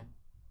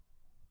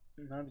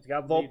 No, he's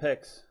got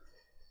Vulpix.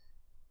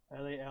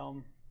 Lele,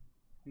 Elm.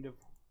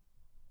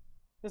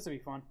 This will be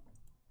fun.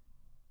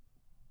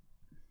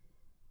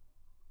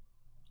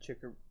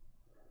 Chicker.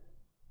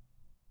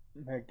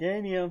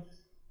 Meganium.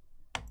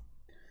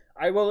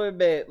 I will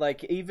admit,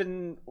 like,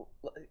 even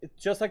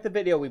just like the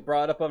video we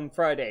brought up on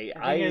Friday, The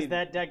thing is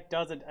that deck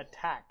doesn't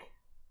attack.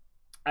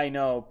 I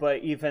know,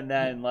 but even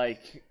then,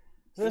 like,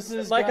 this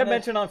is like I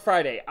mentioned on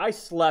Friday, I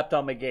slept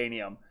on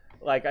Meganium.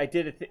 Like, I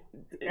did it.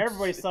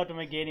 Everybody slept on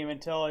Meganium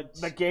until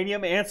it's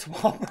Meganium and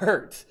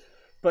Swampert.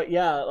 But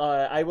yeah,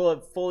 I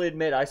will fully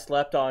admit I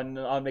slept on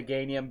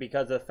Meganium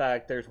because of the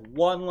fact there's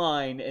one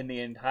line in the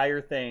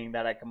entire thing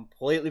that I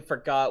completely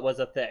forgot was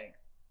a thing.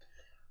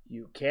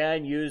 You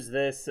can use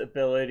this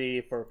ability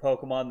for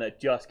Pokemon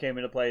that just came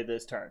into play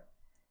this turn.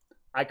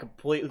 I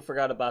completely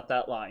forgot about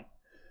that line.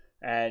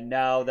 And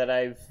now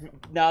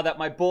that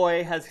my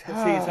boy has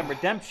seen some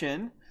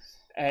redemption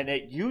and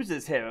it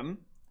uses him,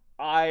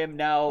 I am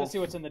now Let's see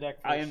what's in the deck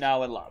first. I am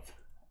now in love.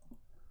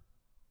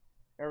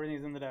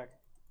 Everything's in the deck.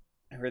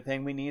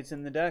 Everything we need is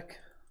in the deck,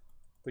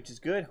 which is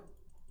good.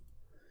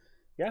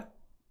 Yeah.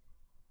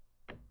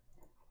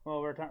 Well,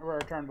 we're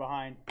a turn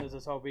behind. Let's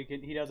just hope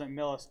he doesn't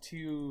mill us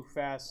too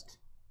fast.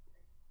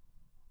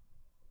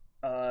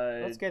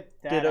 Let's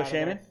get that Ditto out of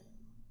Shaman. there.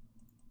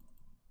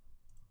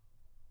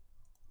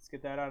 Let's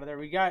get that out of there.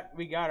 We got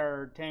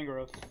our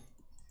Tangrowth.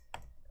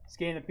 Let's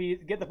get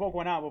the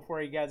Pokemon out before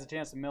he gets a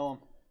chance to mill him.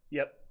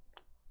 Yep.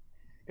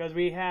 Because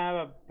we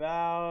have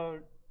about...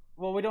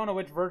 Well, we don't know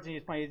which version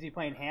he's playing. Is he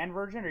playing hand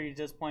version, or he's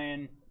just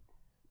playing...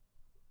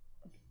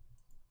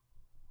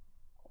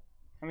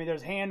 I mean,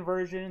 there's hand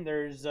version,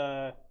 there's...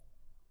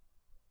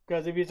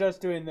 Because if he's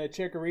just doing the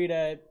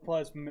Chikorita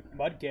plus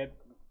Mudkip,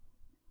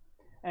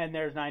 and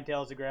there's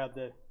Ninetales to grab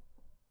the...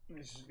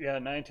 Yeah,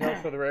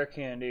 Ninetales for the rare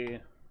candy.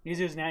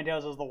 He's using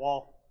Ninetales as the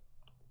wall.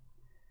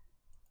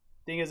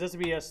 Thing is, this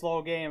would be a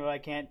slow game if I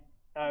can't...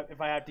 if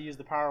I have to use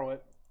the Power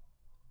Whip.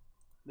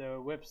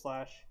 The Whip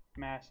slash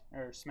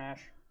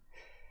smash.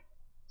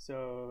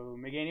 So,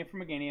 Meganium for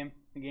Meganium.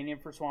 Meganium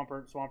for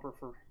Swampert. Swampert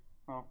for...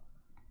 Oh.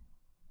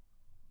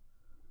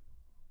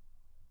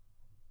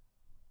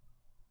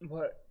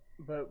 What?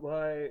 But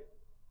why?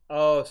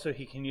 Oh, so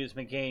he can use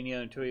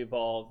Meganium to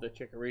evolve the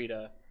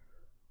Chikorita.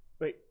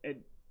 Wait,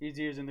 he's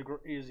using the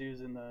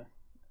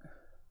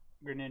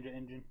Greninja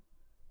engine.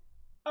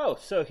 Oh,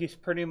 so he's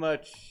pretty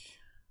much...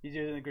 He's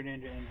using the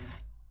Greninja engine.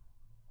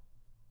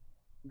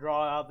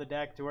 Draw out the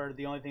deck to where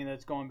the only thing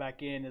that's going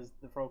back in is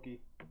the Froakie.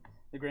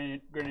 The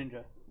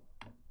Greninja.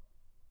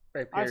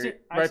 Right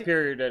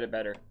period did it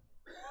better.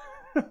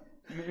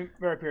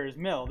 Right period is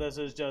mill. This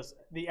is just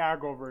the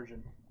aggro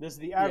version. This is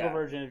the aggro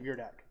version of your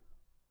deck.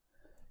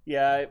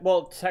 Yeah,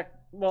 well,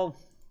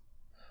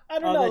 I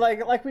don't know.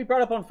 Like we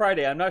brought up on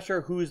Friday, I'm not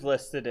sure whose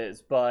list it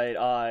is, but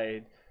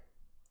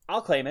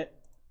I'll claim it.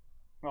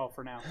 Well,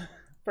 for now.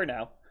 For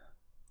now.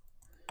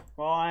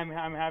 Well, I'm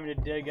having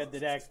to dig at the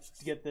deck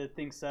to get the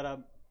thing set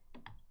up.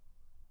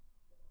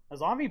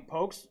 As long as he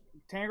pokes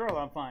Tangrowth,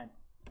 I'm fine.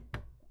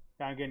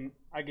 I can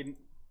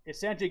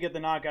essentially get the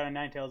knockout of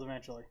Ninetales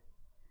eventually.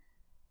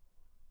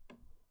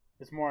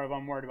 It's more of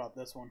I'm worried about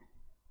this one.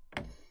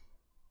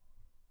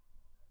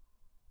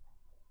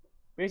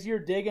 Basically, you're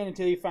digging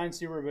until you find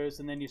Super Boost,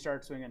 and then you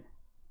start swinging.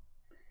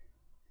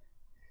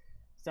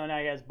 So now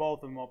he has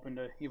both of them open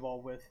to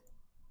evolve with.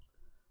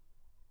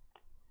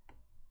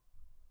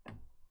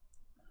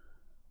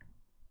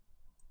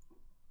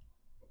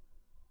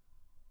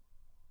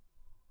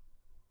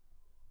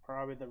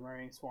 Probably the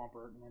Marine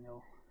Swampert, and then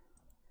he'll.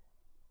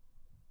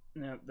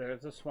 Yep,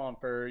 there's a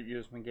Swampert.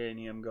 Use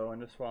Meganium, go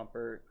into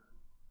Swampert.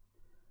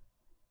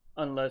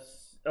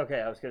 Unless,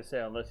 okay, I was going to say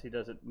unless he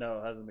doesn't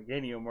know how the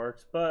Meganium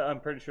works, but I'm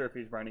pretty sure if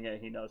he's running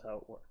it, he knows how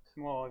it works.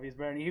 Well, if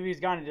he's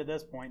gotten to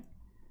this point,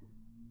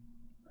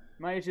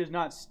 my issue is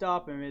not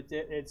stopping him;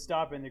 it's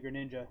stopping the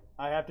Greninja.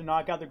 I have to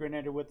knock out the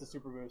Greninja with the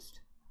Super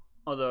Boost.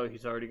 Although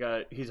he's only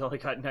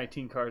got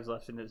 19 cards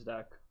left in his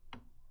deck.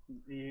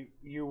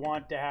 You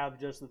want to have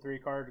just the 3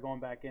 cards going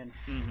back in,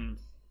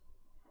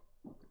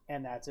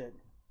 and that's it.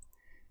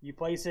 You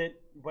place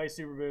it, you play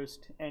Super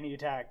Boost, and you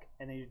attack,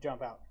 and then you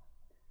jump out.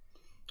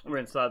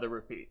 Rinse, lather,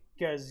 repeat.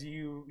 Because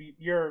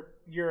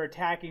your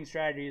attacking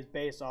strategy is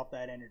based off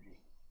that energy.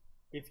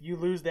 If you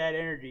lose that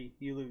energy,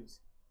 you lose.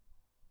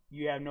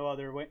 You have no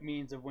other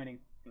means of winning.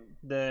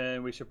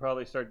 Then we should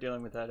probably start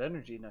dealing with that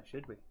energy now,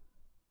 should we?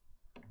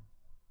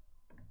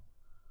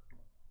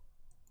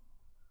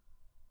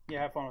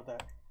 Yeah, have fun with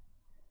that.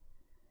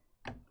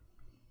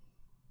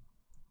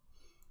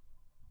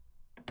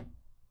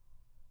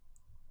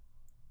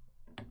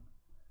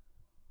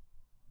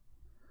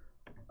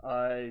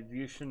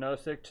 Use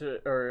Shinosik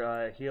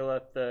to heal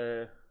up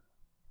the.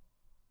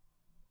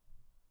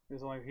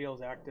 There's only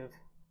heals active.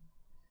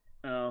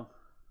 Oh.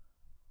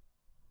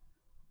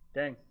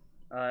 Dang.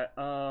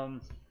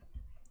 Alright,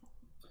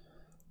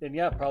 then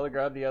yeah, probably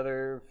grab the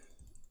other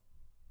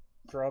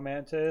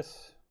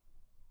Mantis.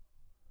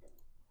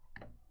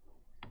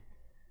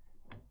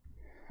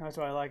 That's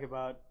what I like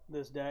about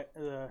this deck,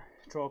 the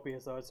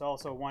Tropius, though. It's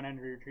also 1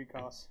 energy retreat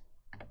cost.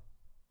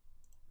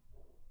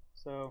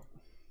 So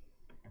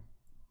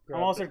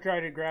I'm also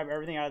trying to grab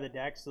everything out of the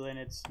deck so then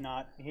it's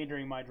not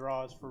hindering my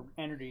draws for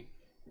energy.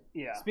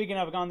 Yeah. Speaking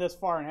of, I've gone this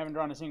far and haven't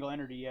drawn a single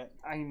energy yet.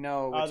 I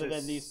know. Other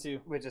than these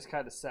 2. Which is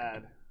kind of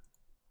sad.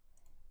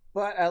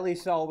 But at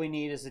least all we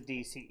need is a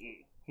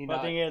DCE. But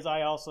the thing is,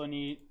 I also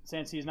need,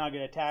 since he's not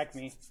going to attack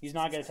me, he's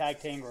not going to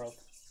attack Tangrowth.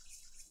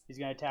 He's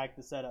going to attack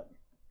the setup.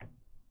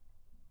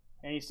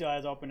 And he still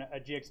has open a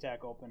Jig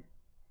Stack open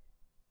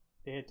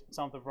to hit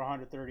something for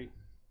 130. If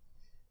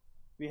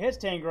he hits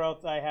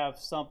Tangrowth, I have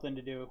something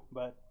to do.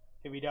 But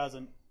if he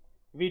doesn't,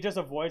 if he just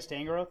avoids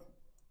Tangrowth,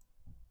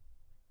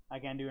 I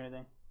can't do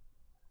anything.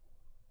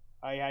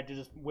 I had to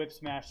just whip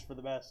smash for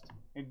the best.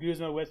 And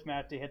Guzma whip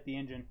smash to hit the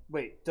engine.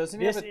 Wait, doesn't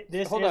he have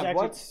a... Hold on,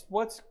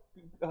 what's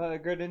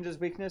Greninja's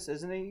weakness,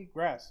 isn't he?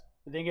 Grass.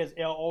 The thing is,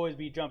 it'll always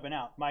be jumping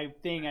out. My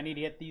thing, I need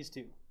to hit these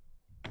 2.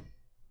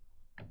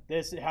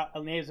 This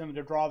enables him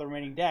to draw the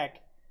remaining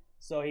deck,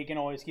 so he can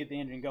always keep the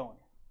engine going.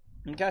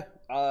 Okay.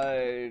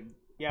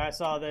 Yeah, I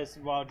saw this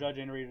while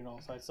judging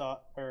regionals. I saw,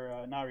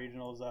 or not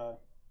regionals,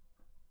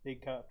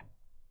 Big Cup.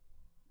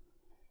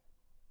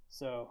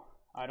 So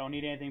I don't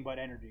need anything but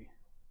energy.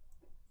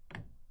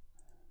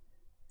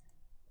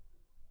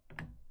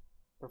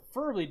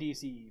 Preferably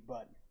DCE,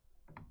 but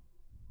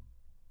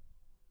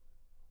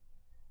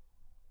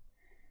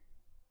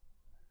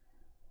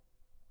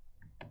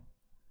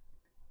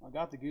I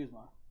got the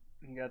Guzma.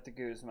 You got the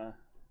Guzma.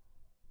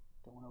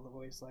 Don't want to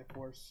waste Life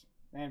Force.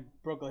 And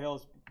Brooklyn Hill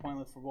is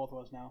pointless for both of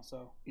us now,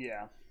 so.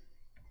 Yeah.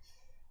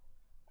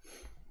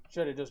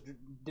 Should have just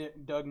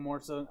dug more,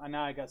 so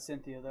now I got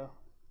Cynthia, though.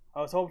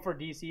 I was hoping for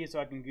DC so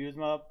I can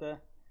Guzma up the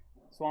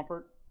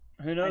Swampert.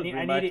 Who knows?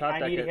 I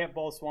need to hit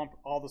both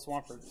all the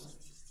Swamperts.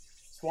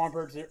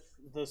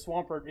 The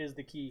Swampert is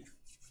the key.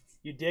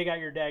 You dig out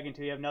your deck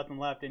until you have nothing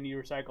left, and you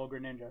recycle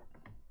Greninja.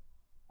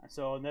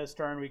 So in this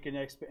turn, we can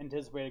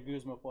anticipate a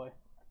Guzma play.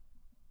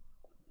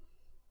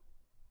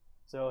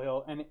 So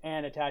he'll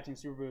and attaching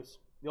Super Boost.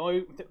 The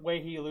only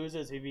way he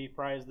loses if he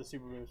pries the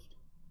Super Boost.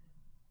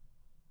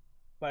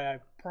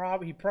 But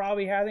he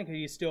probably hasn't because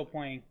he's still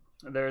playing.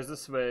 There's the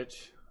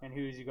switch. And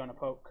who's he gonna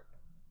poke?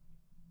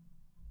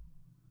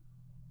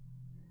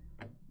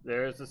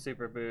 There's the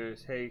Super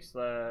Boost. Hey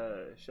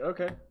slash.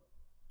 Okay.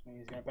 And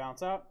he's gonna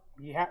bounce out.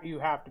 You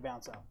have to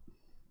bounce out.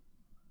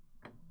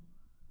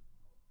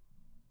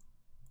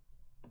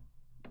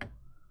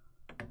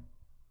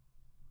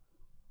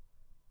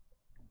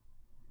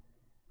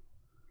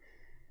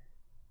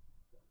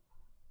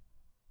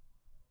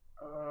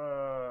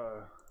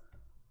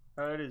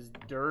 That is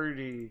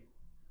dirty.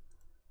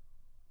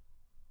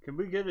 Can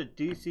we get a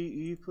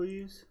DCE,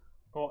 please?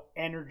 Well,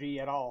 energy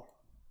at all.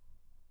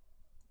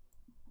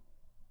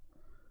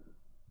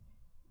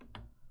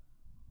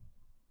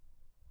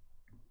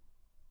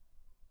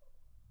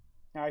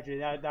 Actually,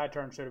 that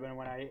turn should have been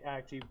when I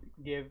actually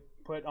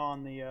put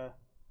on the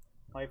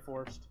Life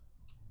Forced.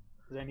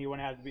 Then he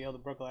wouldn't have to be able to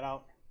brook that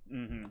out.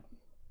 Mm-hmm.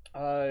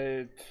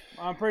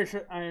 I'm pretty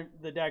sure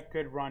the deck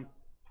could run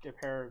a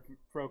pair of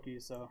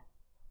Froakies, so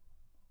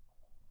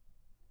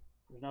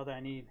there's nothing I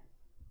need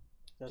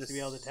just to be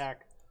able to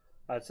attack.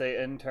 I'd say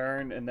end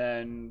turn and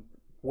then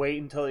wait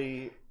until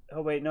he.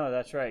 Oh wait, no,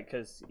 that's right.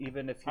 Because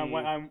even if he,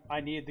 I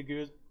need the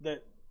goose.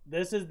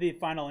 This is the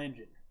final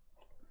engine.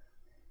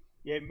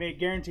 It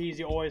guarantees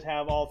you always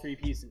have all 3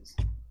 pieces.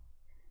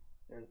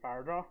 There's a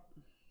power draw.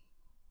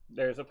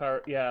 There's a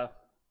power. Yeah.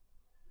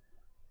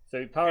 So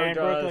he power And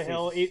draws. Berkeley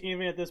Hill,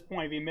 even at this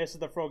point, if he misses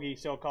the Froakie,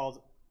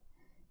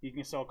 he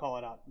can still call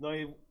it out.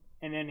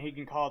 And then he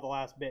can call it the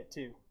last bit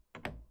too.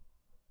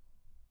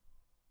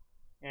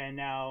 And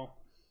now,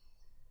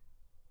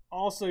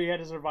 also you had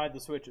to survive the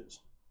switches.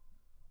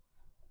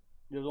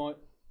 There's only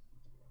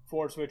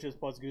 4 switches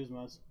plus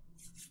Guzma's.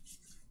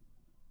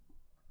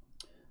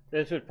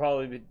 This would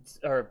probably be,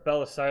 or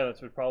Bell of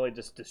Silence would probably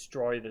just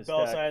destroy this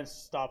Bell of deck. Silence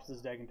stops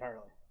this deck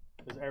entirely.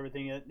 Because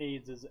everything it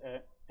needs is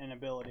an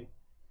ability.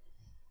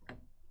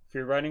 If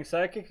you're running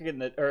Psychic,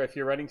 or if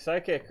you're running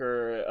Psychic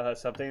or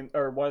something,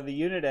 or one of the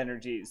unit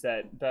energies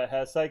that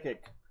has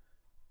Psychic,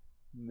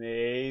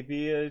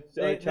 maybe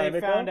they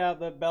found out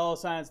that Bell of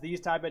Silence, these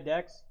type of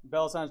decks,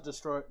 Bell of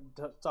Silence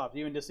stops,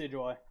 even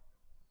Decidueye.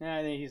 And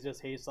I think he's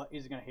just he's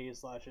gonna Haze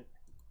Slash it.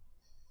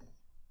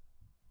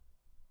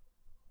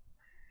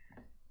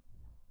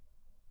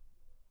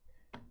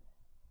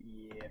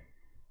 Yeah.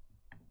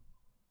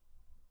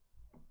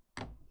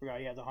 Forgot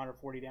he has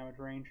 140 damage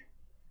range.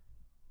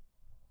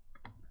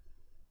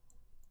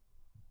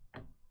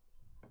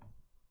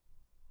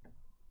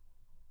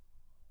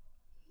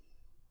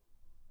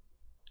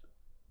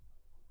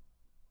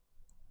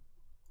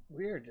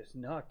 We're just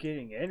not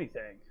getting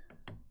anything.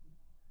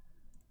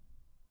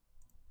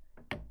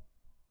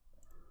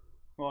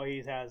 Well,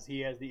 he has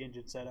the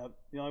engine set up.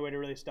 The only way to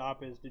really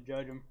stop is to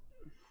judge him.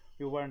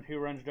 Who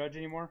runs judge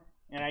anymore?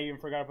 And I even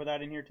forgot to put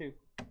that in here too.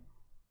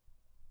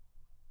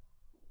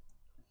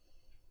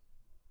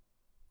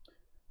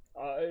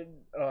 I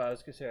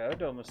was gonna say I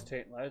would almost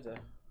take Liza,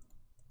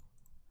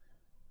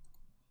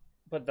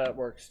 but that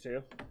works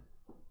too.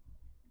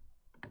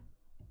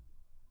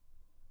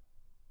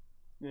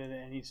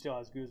 And he still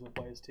has Guzma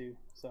plays too.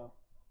 So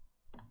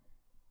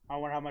I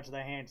wonder how much of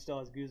the hand still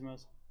has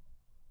Guzma's.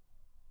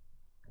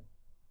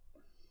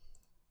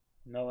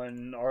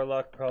 Knowing our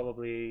luck,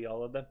 probably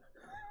all of them.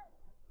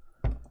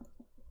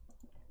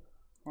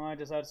 Well, I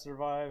just had to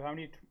survive. How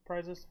many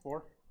prizes?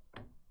 4.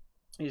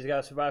 He's got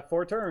to survive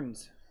 4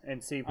 turns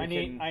and see if we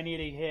can. I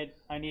need a hit.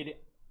 I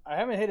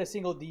haven't hit a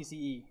single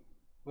DCE,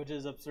 which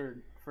is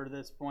absurd for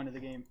this point of the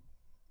game.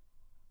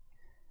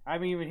 I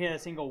haven't even hit a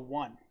single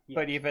one yet.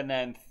 But even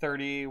then,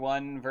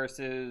 31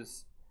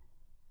 versus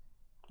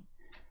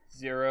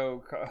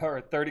 0,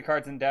 or 30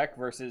 cards in deck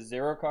versus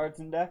 0 cards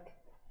in deck.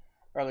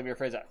 Or let me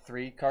rephrase that: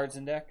 3 cards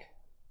in deck.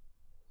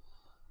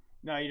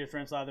 No, you just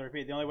rinse, lather,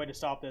 repeat. The only way to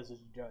stop this is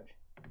to judge.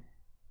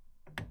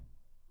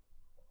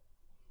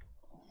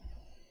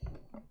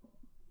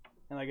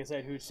 And like I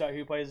said,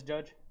 who plays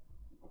judge?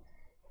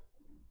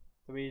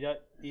 So he's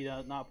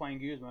not playing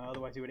Guzma,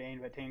 otherwise he would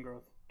aim at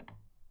Tangrowth.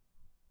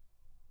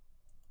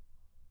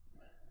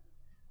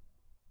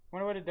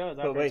 Wonder what it does.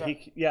 But wait,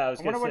 I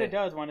wonder what it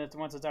does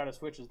once it's out of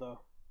switches though.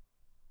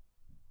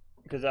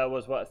 Because that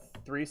was what,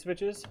 3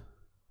 switches?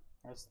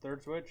 That's the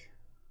 3rd switch.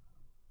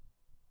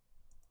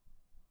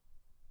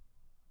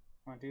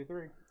 1, 2,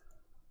 3.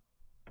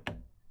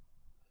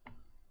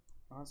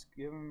 Let's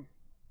give him.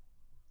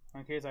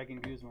 In case I can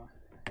Guzma.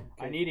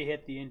 Okay. I need to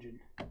hit the engine.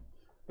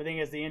 The thing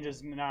is, the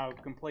engine's now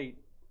complete.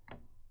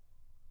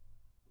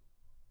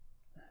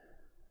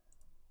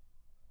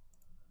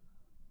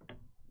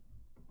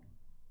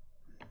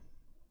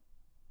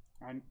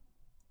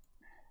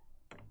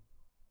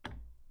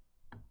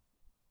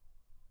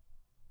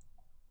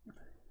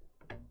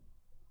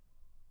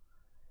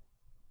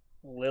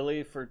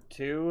 Lily for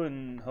 2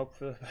 and hope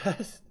for the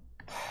best.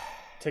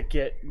 To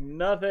get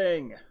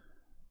nothing.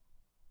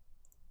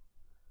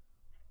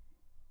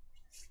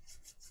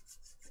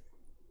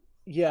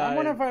 Yeah. I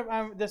wonder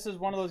if this is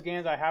one of those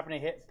games I happen to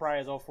hit probably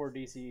as all 4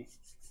 DC.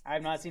 I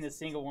have not seen a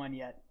single one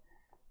yet.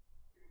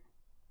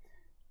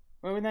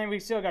 But then we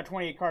still got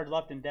 28 cards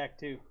left in deck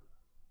too.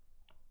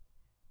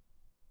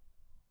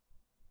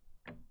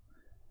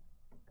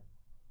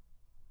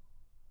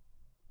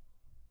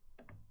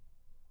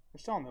 We're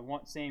still in the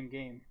same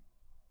game.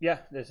 Yeah,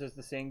 this is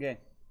the same game.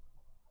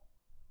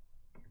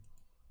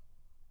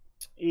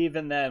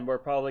 Even then, we're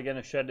probably going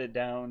to shut it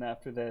down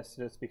after this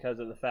just because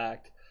of the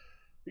fact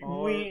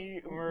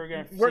we're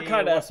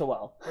kind of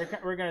SOL.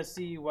 We're going to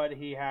see what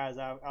he has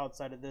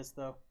outside of this,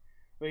 though.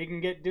 But he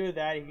can do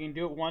that. He can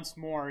do it once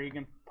more. He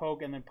can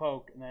poke, and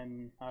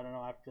then I don't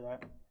know after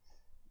that.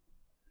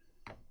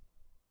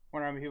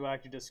 Wonder how many people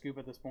actually just scoop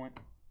at this point.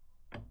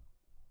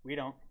 We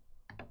don't.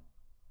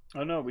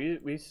 Oh no,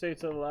 we stay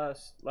to the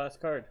last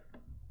card.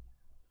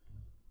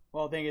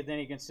 Well, the thing is, then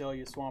he can still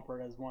use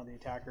Swampert as one of the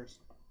attackers.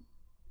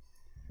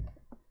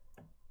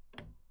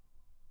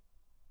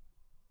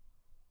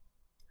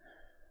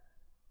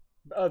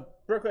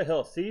 Brooklyn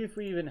Hill. See if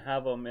we even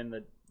have them in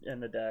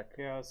the deck.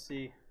 Yeah, let's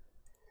see.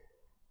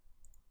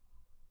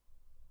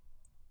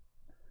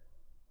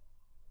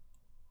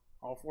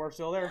 All 4 are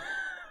still there.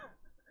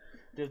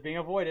 Just being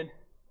avoided.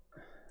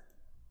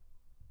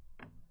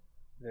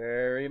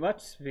 Very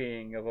much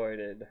being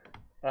avoided.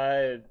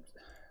 Oh,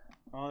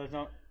 there's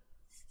no.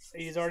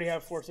 He's already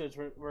have 4 switches.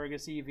 We're gonna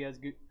see if he has.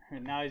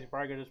 And now he's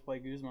probably gonna just play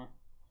Guzma.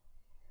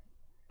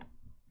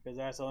 Because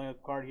that's the only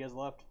card he has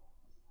left.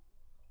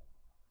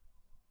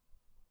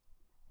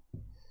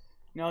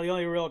 No, the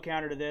only real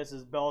counter to this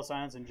is Bell of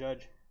Silence and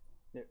Judge.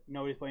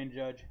 Nobody's playing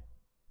Judge.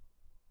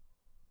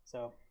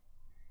 So.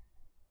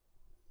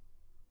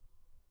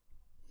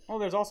 Well,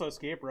 there's also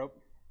Escape Rope.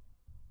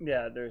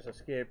 Yeah, there's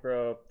Escape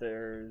Rope.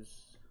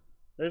 There's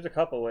a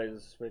couple ways to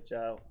switch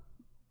out.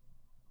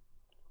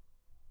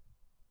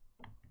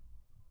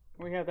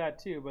 We have that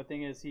too, but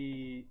thing is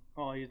he's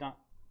not,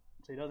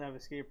 so he doesn't have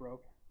Escape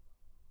Rope.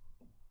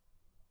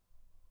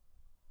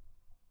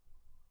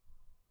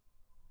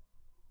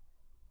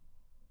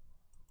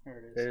 There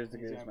it is. There's the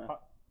Guzma.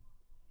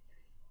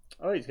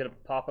 Oh, he's gonna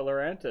pop a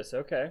Lurantis.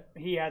 Okay.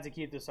 He has to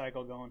keep the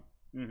cycle going.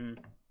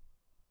 Mm-hmm.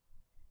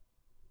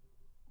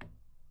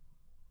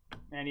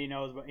 And he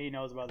knows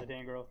about the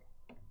Tangrowth.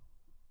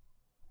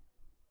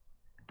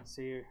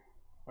 See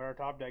what our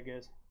top deck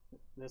is.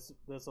 This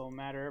will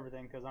matter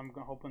everything because I'm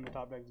hoping the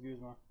top deck's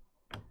Guzma.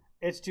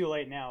 It's too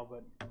late now,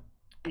 but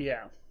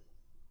yeah.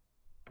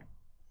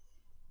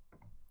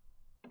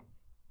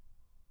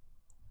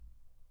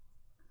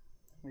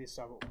 At least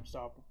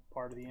stop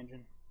part of the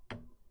engine.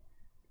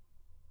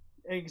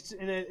 I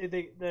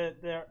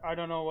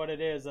don't know what it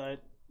is. I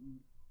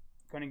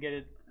couldn't get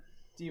it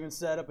to even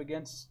set up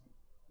against.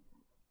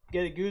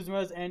 Get the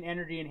Guzmas and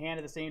energy in hand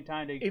at the same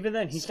time to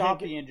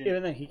stop the engine.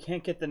 Even then, he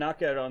can't get the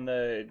knockout on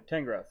the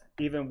Tangrowth,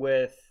 even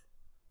with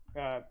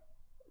because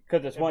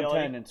it's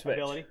 110 and switch.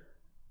 Ability.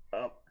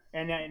 Oh.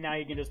 And now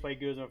he can just play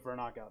Guzma for a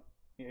knockout.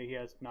 He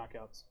has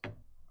knockouts.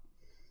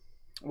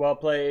 Well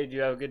played.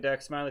 You have a good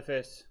deck, smiley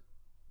face.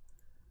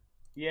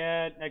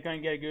 Yeah, I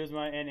couldn't get a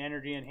Guzma and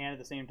energy in hand at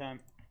the same time.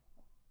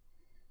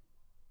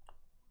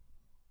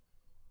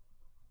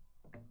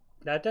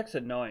 That deck's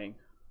annoying.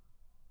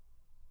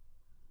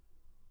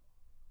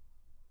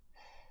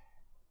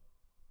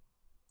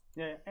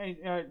 Yeah.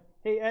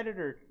 Hey,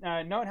 editor,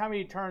 note how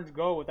many turns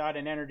go without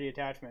an energy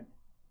attachment.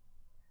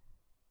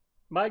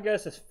 My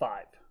guess is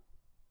 5.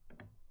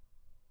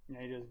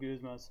 Yeah, he does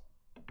Guzmas.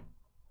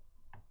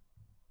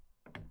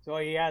 So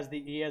he has the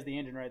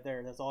engine right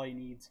there. That's all he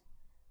needs.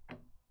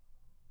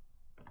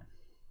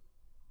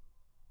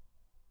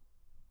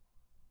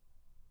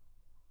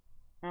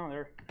 Oh,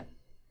 there.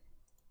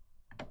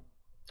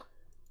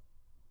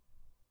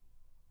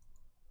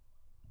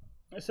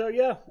 So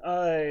yeah,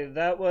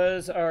 that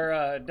was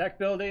our deck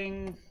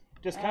building.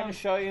 Just kind of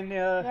showing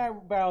the.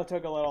 That battle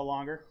took a little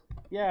longer.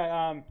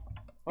 Yeah.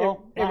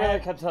 Well, it really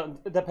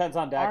depends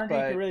on deck. R&D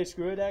can really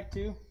screw a deck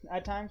too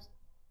at times.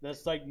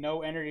 That's like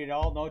no energy at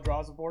all, no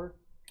draw supporter.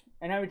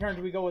 And how many turns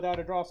do we go without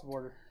a draw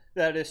supporter?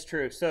 That is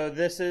true. So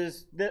this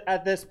is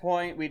at this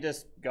point we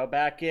just go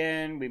back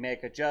in, we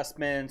make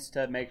adjustments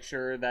to make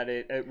sure that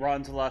it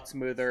runs a lot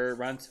smoother,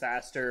 runs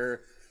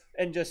faster,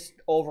 and just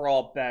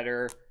overall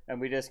better. And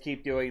we just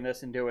keep doing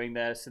this and doing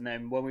this, and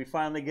then when we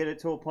finally get it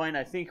to a point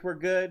I think we're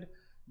good,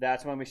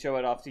 that's when we show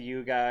it off to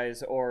you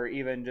guys, or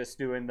even just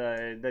doing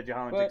the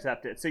challenge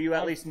accepted. So you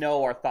at least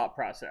know our thought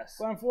process.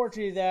 But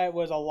unfortunately, that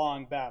was a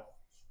long battle.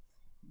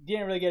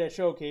 Didn't really get a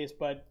showcase,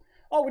 but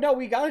oh no,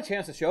 we got a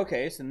chance to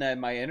showcase, and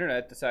then the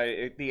internet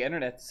decided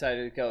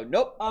to go,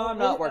 nope, I'm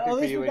not working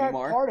for you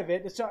anymore. Part of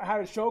it to how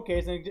to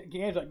showcase, and the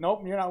game's like,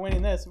 nope, you're not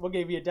winning this. We'll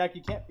give you a deck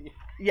you can't beat.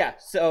 Yeah,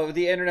 so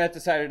the internet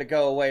decided to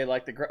go away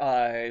like the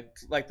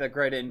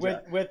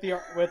Greninja with the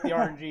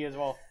RNG as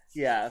well.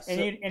 Yeah. So,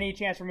 any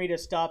chance for me to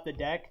stop the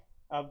deck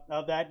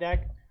of that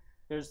deck?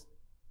 There's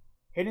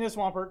hitting the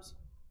Swamperts,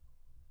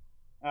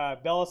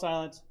 Bell of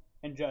Silence,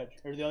 and Judge.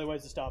 There's the only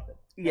ways to stop it.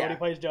 Yeah. Nobody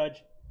plays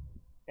Judge.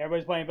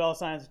 Everybody's playing Bell of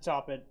Silence to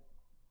stop it.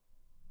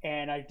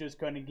 And I just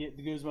couldn't get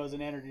the Guzmas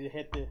and energy to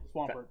hit the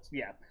Swamperts.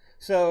 Yeah.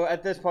 So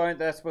at this point,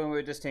 that's when we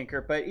would just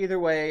tinker. But either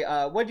way,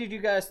 what did you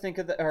guys think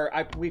of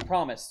we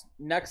promise,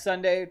 next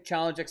Sunday,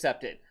 challenge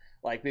accepted.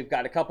 Like, we've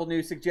got a couple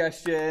new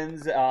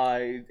suggestions,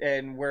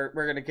 and we're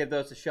going to give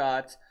those a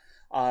shot.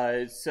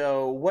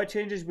 So what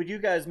changes would you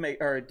guys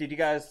make, or did you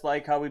guys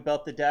like how we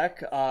built the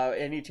deck?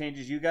 Any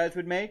changes you guys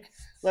would make?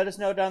 Let us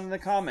know down in the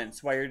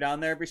comments. While you're down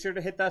there, be sure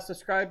to hit that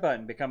subscribe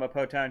button. Become a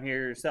PoTown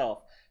Hero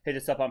yourself. Hit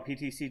us up on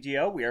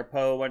PTCGO. We are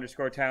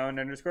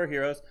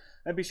Po_Town_Heroes.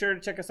 And be sure to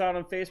check us out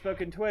on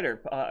Facebook and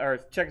Twitter. Or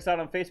check us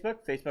out on Facebook,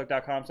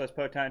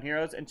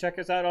 facebook.com/PoTownHeroes. And check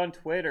us out on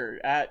Twitter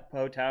at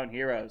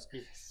PoTownHeroes.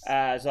 Yes.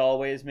 As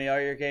always, may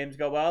all your games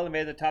go well, and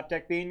may the top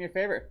deck be in your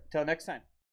favor. Till next time.